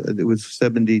mean, it was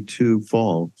 72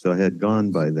 fall, so I had gone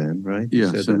by then, right?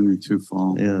 Yeah, 72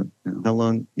 fall. Yeah. How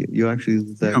long? You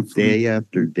actually that day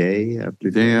after day after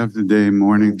day? Day after day,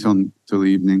 morning till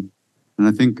evening. And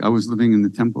I think I was living in the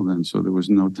temple then, so there was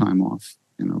no time off.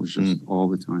 It was just all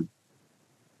the time.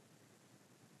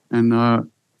 And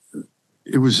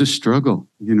it was a struggle.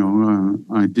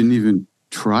 I didn't even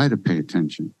try to pay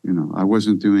attention. I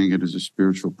wasn't doing it as a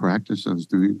spiritual practice. I was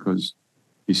doing it because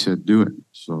he said, do it.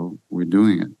 So we're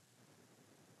doing it.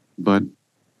 But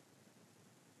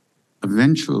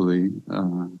eventually,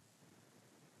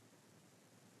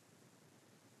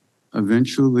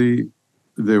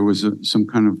 there was some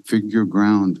kind of figure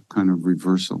ground kind of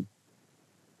reversal.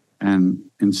 And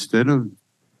instead of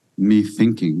me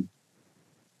thinking,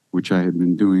 which I had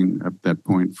been doing at that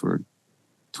point for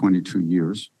 22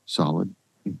 years, solid,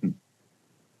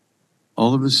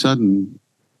 all of a sudden,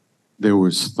 there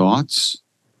was thoughts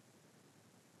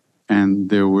and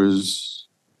there was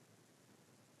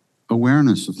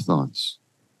awareness of thoughts.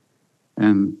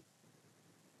 And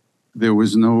there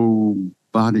was no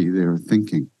body there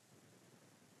thinking.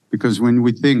 Because when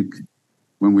we think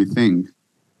we're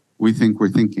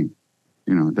thinking.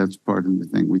 You know, that's part of the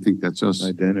thing. We think that's us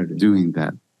Identity. doing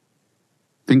that.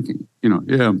 Thinking, you know,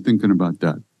 yeah, I'm thinking about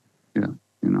that. Yeah,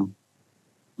 you know.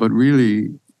 But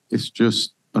really, it's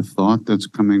just a thought that's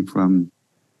coming from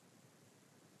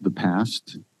the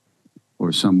past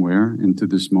or somewhere into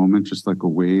this moment, just like a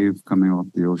wave coming off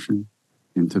the ocean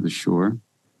into the shore.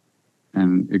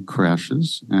 And it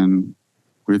crashes and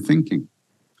we're thinking.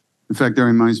 In fact, that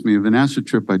reminds me of an acid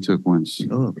trip I took once,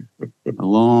 a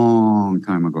long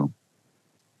time ago.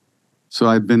 So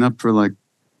I'd been up for like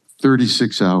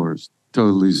 36 hours,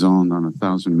 totally zoned on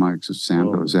 1,000 mics of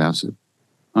Sandoz acid.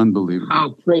 Unbelievable.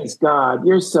 Oh, praise God.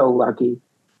 You're so lucky.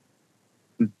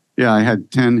 Yeah, I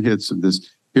had 10 hits of this.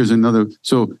 Here's another.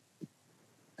 So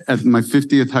at my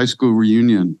 50th high school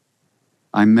reunion,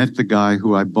 I met the guy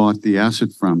who I bought the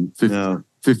acid from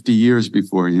 50 years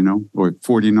before, you know, or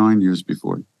 49 years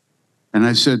before. And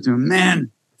I said to him,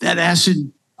 man, that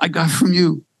acid I got from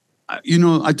you, you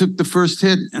know, I took the first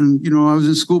hit and, you know, I was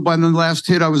in school by the last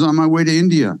hit. I was on my way to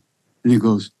India. And he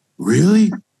goes,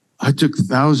 really? I took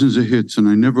thousands of hits and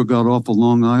I never got off of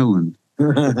Long Island.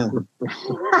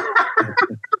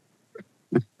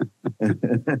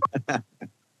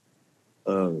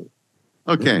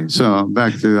 Okay, so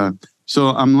back to that. So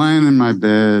I'm lying in my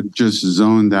bed, just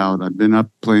zoned out. I've been up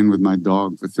playing with my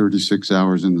dog for 36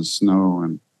 hours in the snow.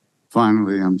 And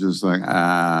finally, I'm just like,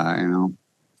 you know.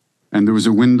 And there was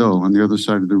a window on the other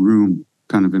side of the room,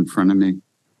 kind of in front of me.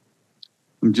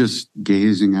 I'm just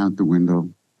gazing out the window.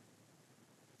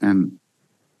 And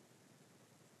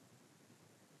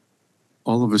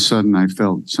all of a sudden, I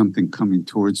felt something coming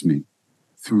towards me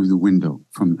through the window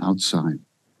from outside,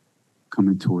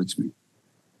 coming towards me.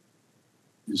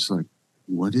 It's like,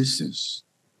 what is this?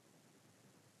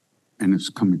 And it's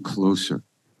coming closer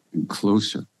and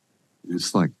closer. And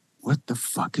it's like, what the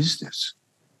fuck is this?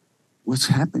 What's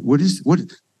happening? What?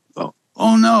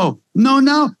 Oh no,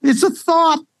 it's a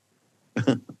thought.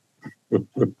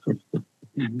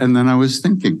 And then I was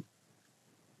thinking.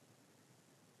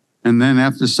 And then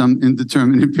after some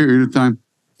indeterminate period of time,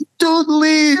 don't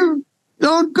leave,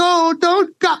 don't go.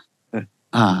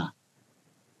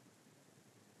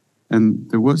 And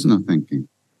there was no thinking.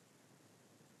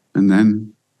 And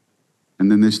then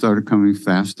they started coming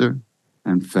faster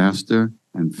and faster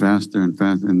and faster and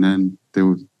faster. And then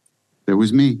there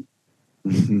was me.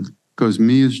 Because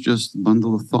me is just a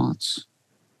bundle of thoughts.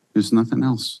 There's nothing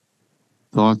else.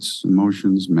 Thoughts,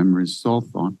 emotions, memories, it's all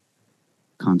thought,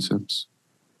 concepts.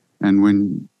 And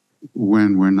when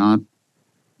we're not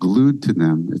glued to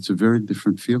them, it's a very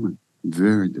different feeling,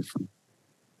 very different.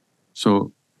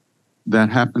 So that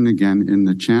happened again in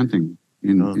the chanting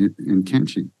in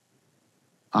Kenchi.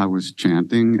 I was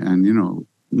chanting and, you know,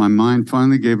 my mind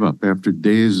finally gave up after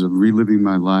days of reliving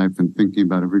my life and thinking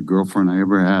about every girlfriend I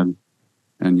ever had.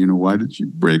 And, you know, why did she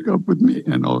break up with me?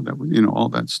 And all that, you know, all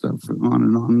that stuff, on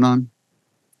and on and on.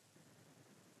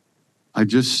 I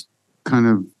just kind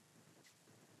of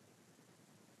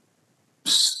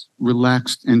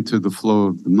relaxed into the flow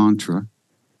of the mantra.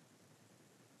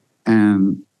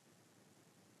 And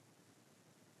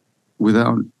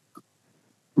without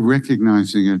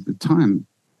recognizing it at the time,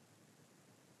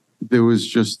 there was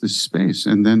just this space.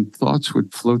 And then thoughts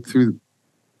would float through,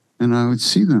 and I would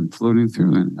see them floating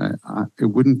through. And it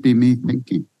wouldn't be me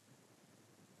thinking.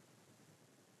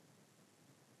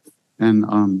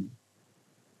 And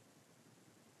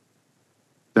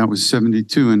that was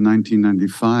 72 in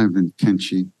 1995 in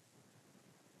Kenchi.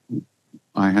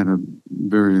 I had a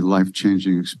very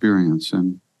life-changing experience,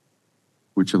 and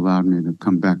which allowed me to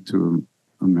come back to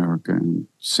America and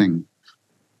sing.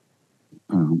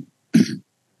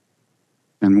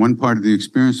 And one part of the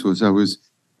experience was I was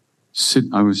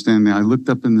standing there, I looked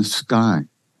up in the sky,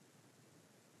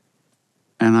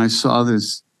 and I saw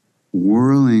this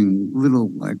whirling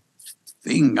little like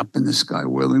thing up in the sky,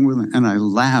 whirling, and I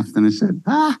laughed and I said,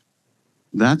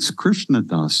 that's Krishna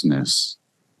Das-ness.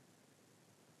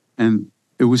 And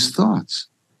it was thoughts.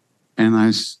 And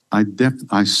I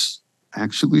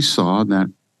actually saw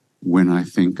that when I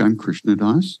think I'm Krishna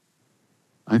Das,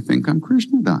 I think I'm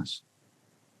Krishna Das.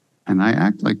 And I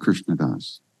act like Krishna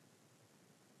Das.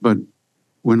 But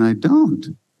when I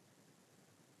don't,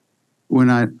 when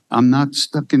I'm not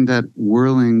stuck in that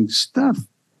whirling stuff,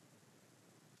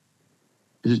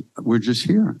 we're just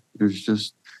here. There's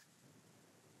just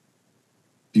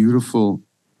beautiful,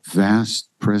 vast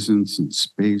presence and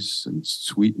space and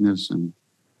sweetness and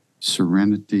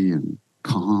serenity and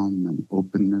calm and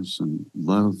openness and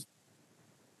love.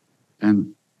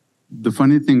 And the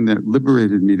funny thing that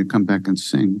liberated me to come back and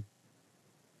sing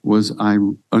was I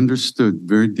understood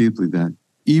very deeply that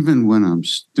even when I'm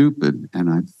stupid and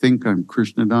I think I'm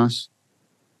Krishna Das,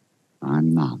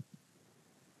 I'm not.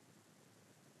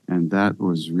 And that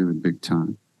was really big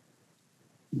time.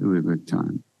 Really big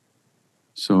time.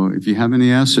 So if you have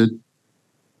any acid,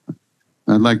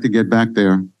 I'd like to get back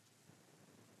there.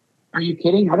 Are you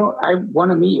kidding? I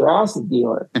want to meet your acid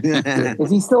dealer. Is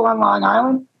he still on Long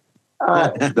Island?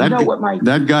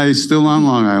 That guy is still on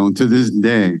Long Island to this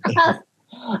day.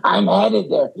 I'm headed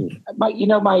there.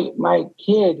 My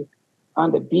kid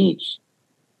on the beach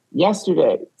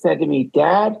yesterday said to me,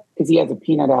 Dad, because he has a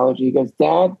peanut allergy, he goes,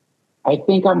 Dad, I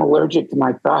think I'm allergic to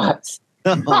my thoughts.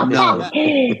 Oh, no.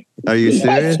 Are you serious?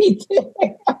 Yes, he did.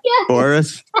 Yes.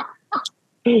 Forrest?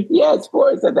 Yes,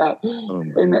 Forrest said that. Oh,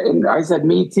 and I said,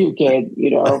 me too, kid.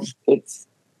 It's...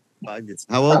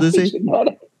 How old is he?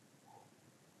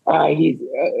 He's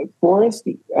Forrest.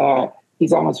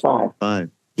 He's almost 5. 5.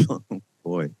 Oh,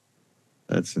 boy.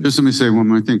 Just let me say one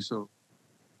more thing. So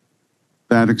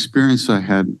that experience I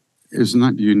had is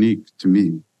not unique to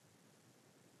me.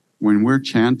 When we're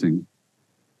chanting,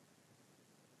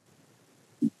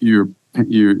 you're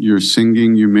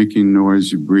singing, you're making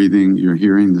noise, you're breathing, you're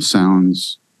hearing the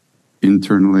sounds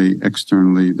internally,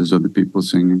 externally, there's other people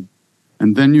singing.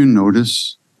 And then you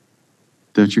notice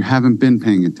that you haven't been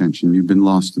paying attention. You've been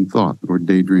lost in thought or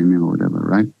daydreaming or whatever,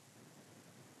 right?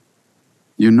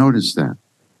 You notice that.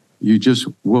 You just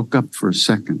woke up for a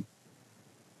second.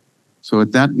 So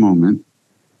at that moment,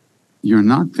 you're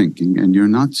not thinking and you're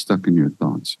not stuck in your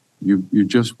thoughts. You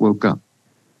just woke up.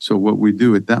 So what we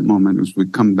do at that moment is we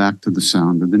come back to the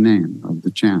sound of the name, of the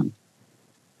chant.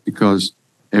 Because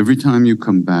every time you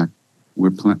come back,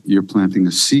 you're planting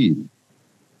a seed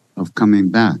of coming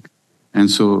back. And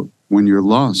so when you're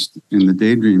lost in the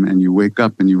daydream and you wake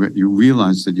up and you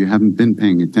realize that you haven't been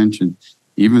paying attention,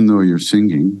 even though you're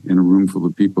singing in a room full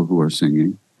of people who are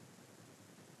singing,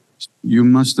 you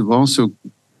must have also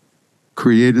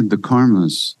created the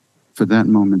karmas for that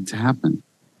moment to happen.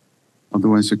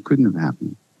 Otherwise, it couldn't have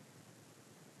happened.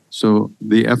 So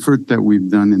the effort that we've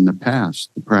done in the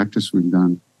past, the practice we've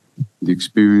done, the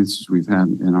experiences we've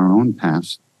had in our own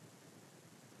past,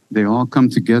 they all come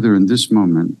together in this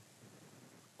moment,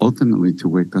 ultimately to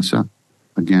wake us up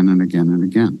again and again and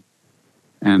again.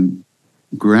 And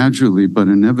gradually, but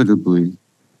inevitably,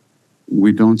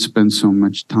 we don't spend so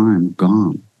much time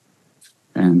gone.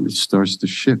 And it starts to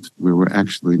shift where we're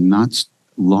actually not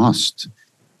lost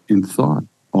in thought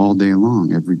all day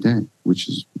long, every day, which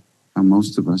is how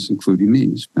most of us, including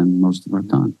me, spend most of our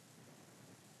time.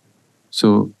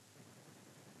 So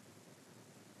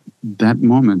that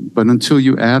moment, but until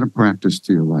you add a practice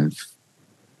to your life,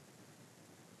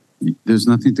 there's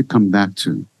nothing to come back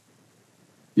to.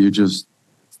 You're just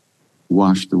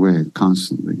washed away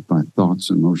constantly by thoughts,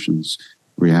 emotions,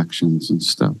 reactions, and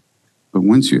stuff. But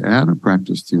once you add a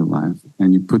practice to your life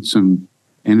and you put some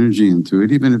energy into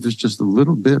it, even if it's just a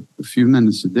little bit, a few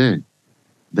minutes a day,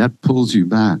 that pulls you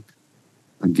back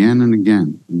again and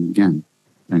again and again,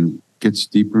 and gets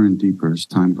deeper and deeper as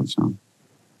time goes on.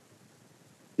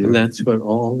 And that's what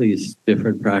all these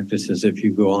different practices, if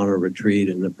you go on a retreat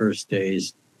in the first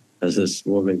days, as this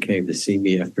woman came to see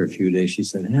me after a few days, she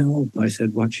said, help. I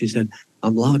said, what? She said,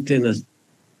 I'm locked in a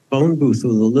phone booth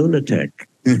with a lunatic,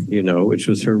 which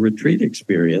was her retreat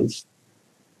experience.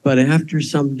 But after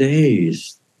some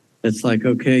days, it's like,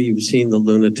 okay, you've seen the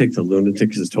lunatic. The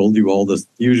lunatic has told you all the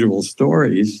usual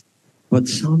stories, but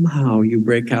somehow you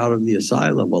break out of the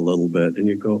asylum a little bit and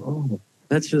you go, oh,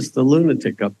 that's just the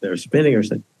lunatic up there spinning or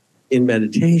something. In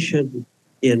meditation,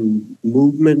 in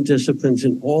movement disciplines,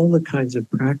 in all the kinds of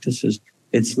practices,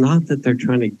 it's not that they're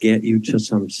trying to get you to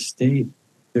some state.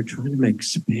 They're trying to make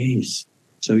space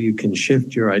so you can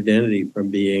shift your identity from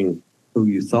being who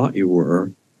you thought you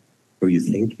were, who you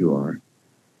think you are,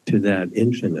 to that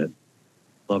infinite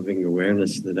loving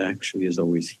awareness that actually is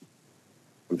always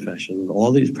confession.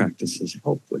 All these practices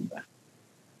help with that.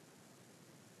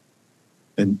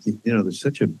 And, there's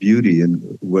such a beauty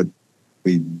in what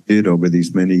we did over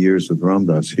these many years with Ram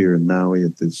Dass here in Maui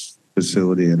at this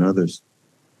facility and others.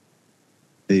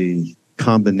 The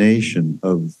combination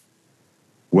of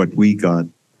what we got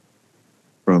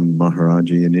from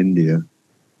Maharaji in India,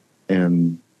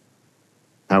 and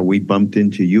how we bumped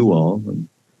into you all. And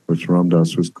of course,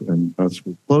 Ramdas was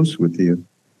close with you,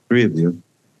 three of you,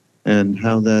 and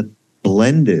how that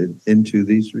blended into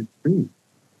these retreats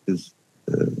is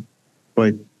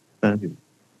quite fabulous.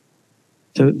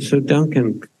 So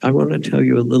Duncan, I want to tell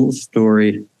you a little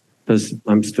story, because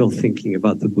I'm still thinking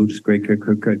about the Buddha's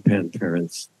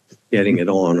great-great-great-grandparents getting it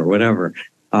on or whatever.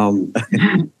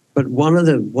 But one of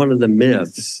the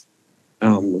myths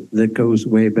that goes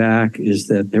way back is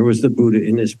that there was the Buddha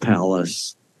in his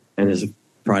palace, and his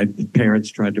parents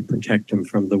tried to protect him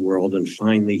from the world, and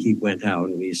finally he went out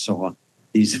and he saw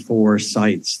these 4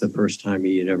 sights the first time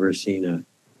he had ever seen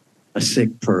a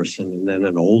sick person, and then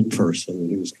an old person, and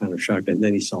he was kind of shocked, and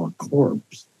then he saw a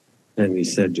corpse, and he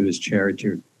said to his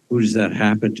charioteer, "Who does that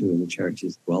happen to?" And the charioteer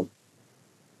said, "Well,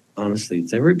 honestly,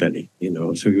 it's everybody,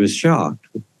 So he was shocked.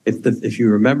 If you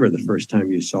remember the first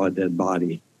time you saw a dead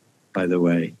body, by the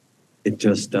way, it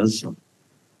just does something.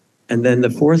 And then the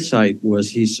 4th sight was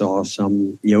he saw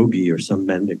some yogi or some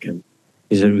mendicant.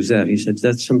 He said, "Who's that?" He said,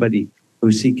 "That's somebody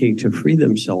who's seeking to free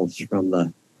themselves from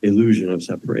the illusion of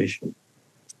separation."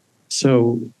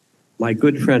 So my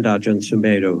good friend Ajahn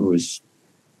Sumedho, who was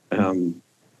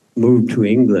moved to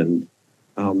England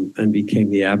and became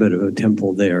the abbot of a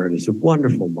temple there, and is a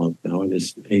wonderful monk now in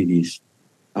his 80s,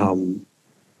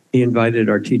 he invited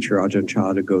our teacher Ajahn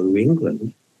Chah to go to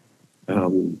England.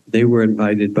 They were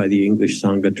invited by the English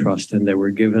Sangha Trust, and they were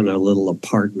given a little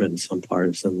apartment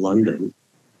someplace in London.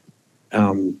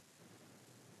 And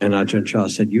Ajahn Chah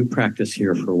said, "You practice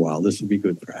here for a while. This would be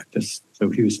good practice." So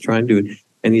he was trying to do it.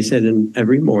 And he said, "And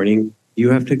every morning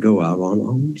you have to go out on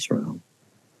alms round."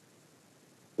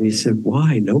 And he said,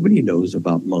 "Why? Nobody knows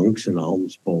about monks and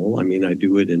alms bowl. I mean, I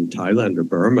do it in Thailand or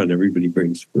Burma and everybody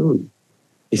brings food."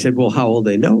 He said, "Well, how will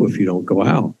they know if you don't go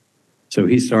out?" So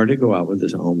he started to go out with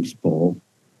his alms bowl.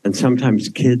 And sometimes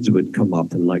kids would come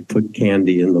up and put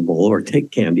candy in the bowl or take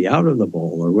candy out of the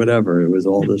bowl or whatever. It was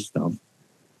all this stuff.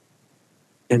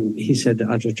 And he said to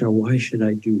Ajahn Chah, "Why should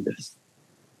I do this?"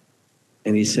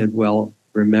 And he said, "Well,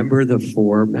 remember the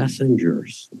 4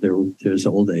 messengers. There's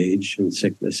old age and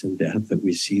sickness and death that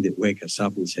we see that wake us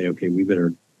up and say, okay, we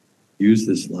better use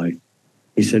this life."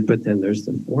 He said, "But then there's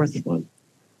the 4th one."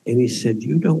 And he said,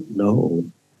 "You don't know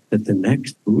that the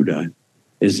next Buddha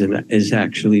is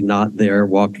actually not there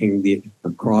walking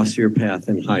across your path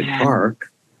in Hyde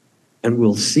Park, and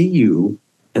will see you,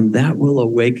 and that will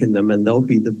awaken them, and they'll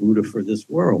be the Buddha for this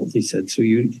world." He said, "So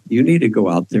you need to go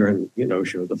out there and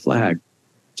show the flag."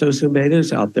 So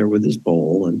Sumedho's out there with his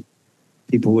bowl, and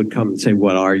people would come and say,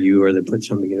 "What are you?" Or they put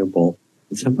something in a bowl.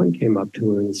 And someone came up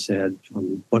to him and said,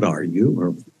 "What are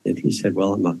you?" And he said,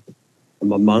 "Well,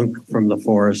 I'm a monk from the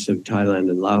forests of Thailand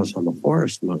and Laos. I'm a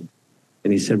forest monk."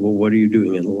 And he said, "Well, what are you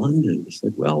doing in London?" He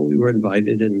said, "Well, we were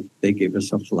invited and they gave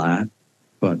us a flat,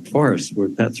 but forests,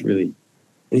 that's really..."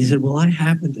 And he said, "Well, I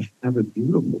happen to have a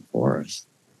beautiful forest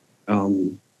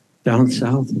down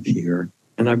south of here.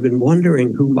 And I've been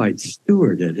wondering who might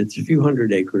steward it. It's a few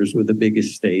hundred acres with a big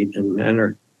estate and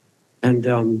manor."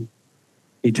 And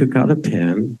he took out a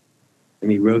pen and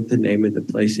he wrote the name of the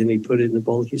place and he put it in the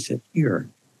bowl. He said,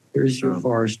 here's your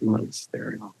forest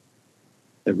monastery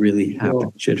that really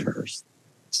happened, Chithurst.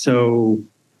 So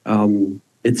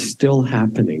it's still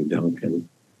happening, Duncan.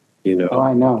 Oh,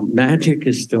 I know. Magic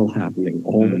is still happening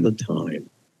all the time.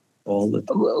 All the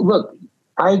time. Look,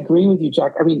 I agree with you,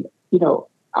 Jack. I mean,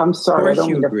 I'm sorry, I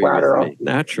don't mean to flatter.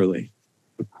 Naturally.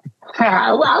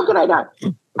 Well, how could I not?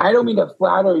 I don't mean to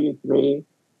flatter you 3,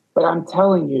 but I'm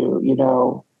telling you,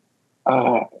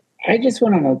 I just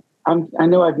went on I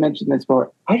know I've mentioned this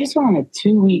before. I just went on a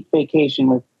 2-week vacation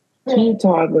with 2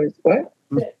 toddlers. What?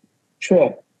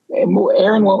 Trip.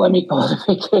 Erin won't let me call it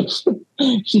a vacation.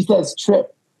 She says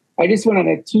trip. I just went on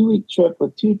a 2-week trip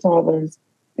with 2 toddlers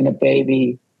and a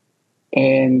baby.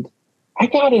 And I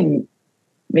got in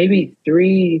maybe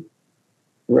 3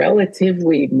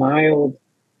 relatively mild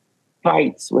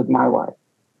fights with my wife.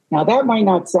 Now, that might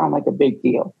not sound like a big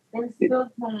deal. There's still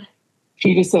time.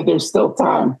 She just said there's still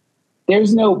time.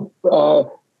 There's no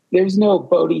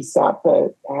Bodhisattva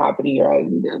happening or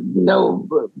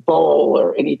no bowl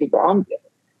or anything.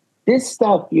 This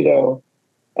stuff,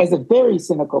 as a very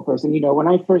cynical person, when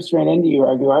I first ran into you,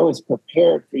 Raghu, I was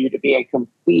prepared for you to be a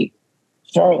complete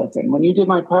charlatan when you did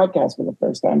my podcast for the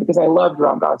first time, because I loved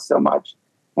Ramdas so much.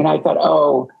 And I thought,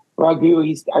 oh, Raghu,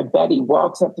 I bet he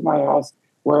walks up to my house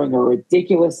wearing a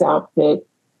ridiculous outfit,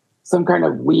 some kind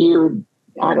of weird,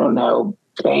 I don't know,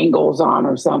 bangles on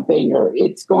or something, or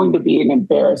it's going to be an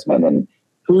embarrassment and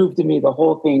prove to me the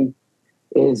whole thing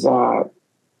is not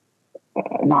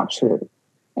true.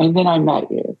 And then I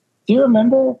met you. do you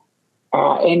remember?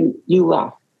 And you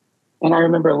left. And I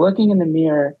remember looking in the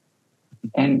mirror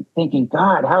and thinking,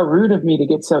 God, how rude of me to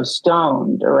get so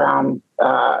stoned around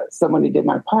someone who did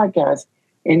my podcast.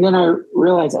 And then I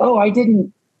realized, oh,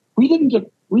 we didn't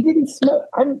get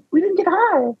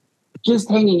high. Just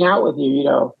hanging out with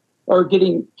you, or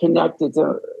getting connected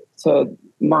to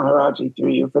Maharaji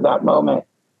through you for that moment.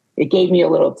 It gave me a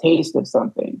little taste of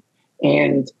something.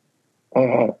 And,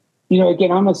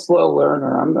 again, I'm a slow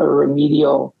learner. I'm a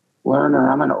remedial learner.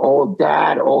 I'm an old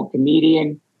dad, old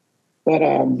comedian, but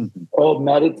old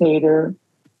meditator.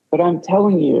 But I'm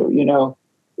telling you,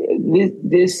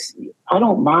 this I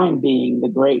don't mind being the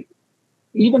great,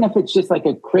 even if it's just like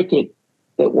a cricket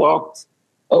that walked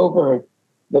over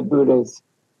the Buddha's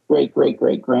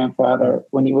great-great-great-grandfather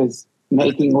when he was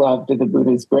making love to the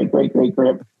Buddha's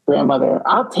great-great-great-grandmother.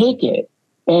 I'll take it.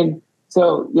 And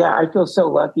so, yeah, I feel so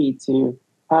lucky to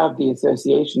have the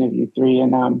association of you three.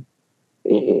 And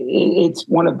it's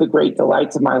one of the great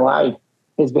delights of my life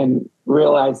has been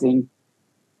realizing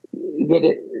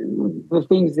that the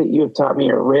things that you have taught me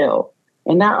are real.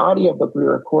 And that audiobook we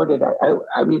recorded,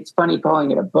 I mean, it's funny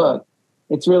calling it a book.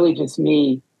 It's really just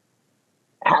me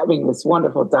having this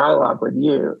wonderful dialogue with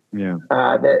you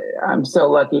that I'm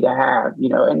so lucky to have,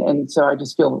 and so I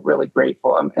just feel really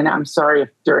grateful. And I'm sorry if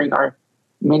during our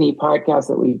mini podcast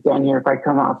that we've done here, if I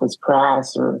come off as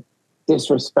crass or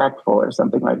disrespectful or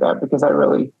something like that, because I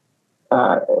really,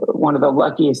 one of the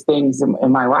luckiest things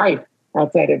in my life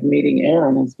outside of meeting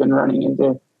Aaron has been running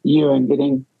into you and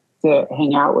getting to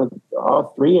hang out with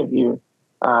all three of you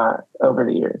over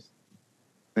the years.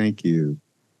 Thank you.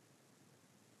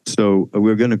 So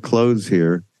we're going to close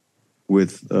here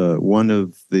with one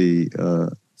of the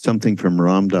something from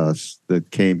Ram Dass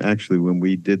that came actually when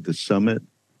we did the summit,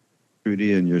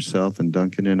 Trudy and yourself and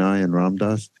Duncan and I and Ram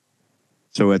Dass.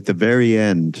 So at the very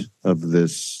end of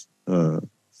this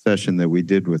session that we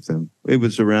did with them, it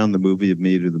was around the movie of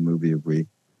me to the movie of we.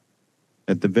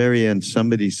 At the very end,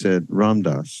 somebody said, Ram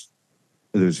Dass,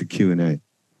 there was a Q&A.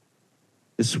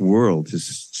 This world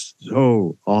is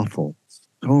so awful.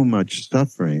 So much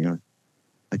suffering.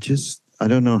 I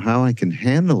don't know how I can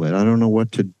handle it. I don't know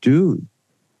what to do.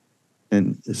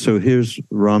 And so here's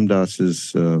Ram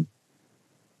Dass's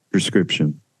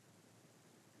prescription.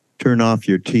 Turn off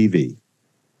your TV.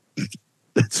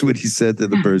 That's what he said to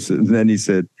the person. And then he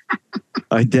said,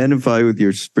 identify with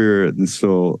your spirit and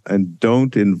soul and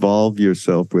don't involve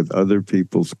yourself with other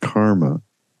people's karma.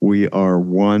 We are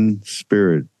one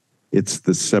spirit. It's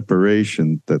the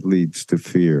separation that leads to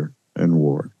fear and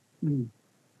war.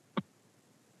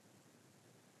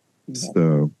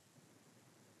 So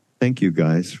thank you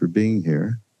guys for being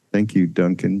here. Thank you,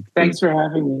 Duncan. Thanks for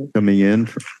having me. Coming in.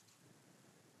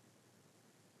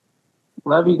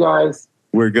 Love you guys.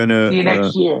 We're going to see you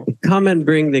next year. Come and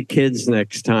bring the kids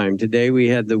next time. Today we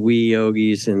had the wee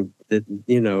yogis and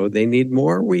they need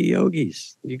more wee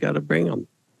yogis. You got to bring them.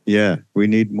 Yeah, we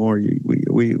need more.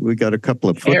 We got a couple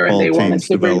of football Aaron, they teams want us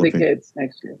to developing. bring the kids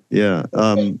next year. Yeah.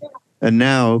 And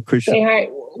now, Krishna. Say hi.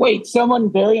 Wait,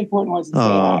 someone very important wants to say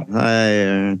hi. Hi,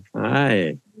 Aaron.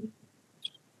 Hi.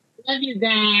 Love you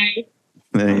guys.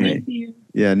 Hey. Love you.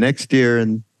 Yeah, next year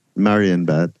in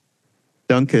Marienbad.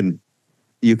 Duncan,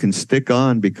 you can stick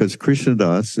on because Krishna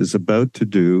Das is about to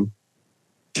do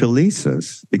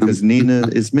Chalisas because Nina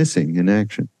is missing in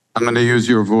action. I'm going to use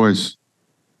your voice.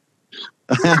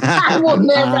 I will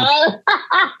never.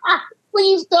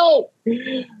 Please don't.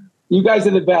 You guys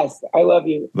are the best. I love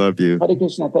you. Love you. Hare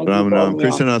Krishna. Thank you. For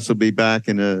Krishna Das will be back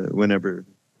in whenever.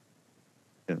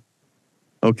 Yeah.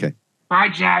 Okay. Bye,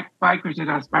 Jack. Bye, Krishna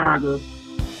Das. Bye, Raghu.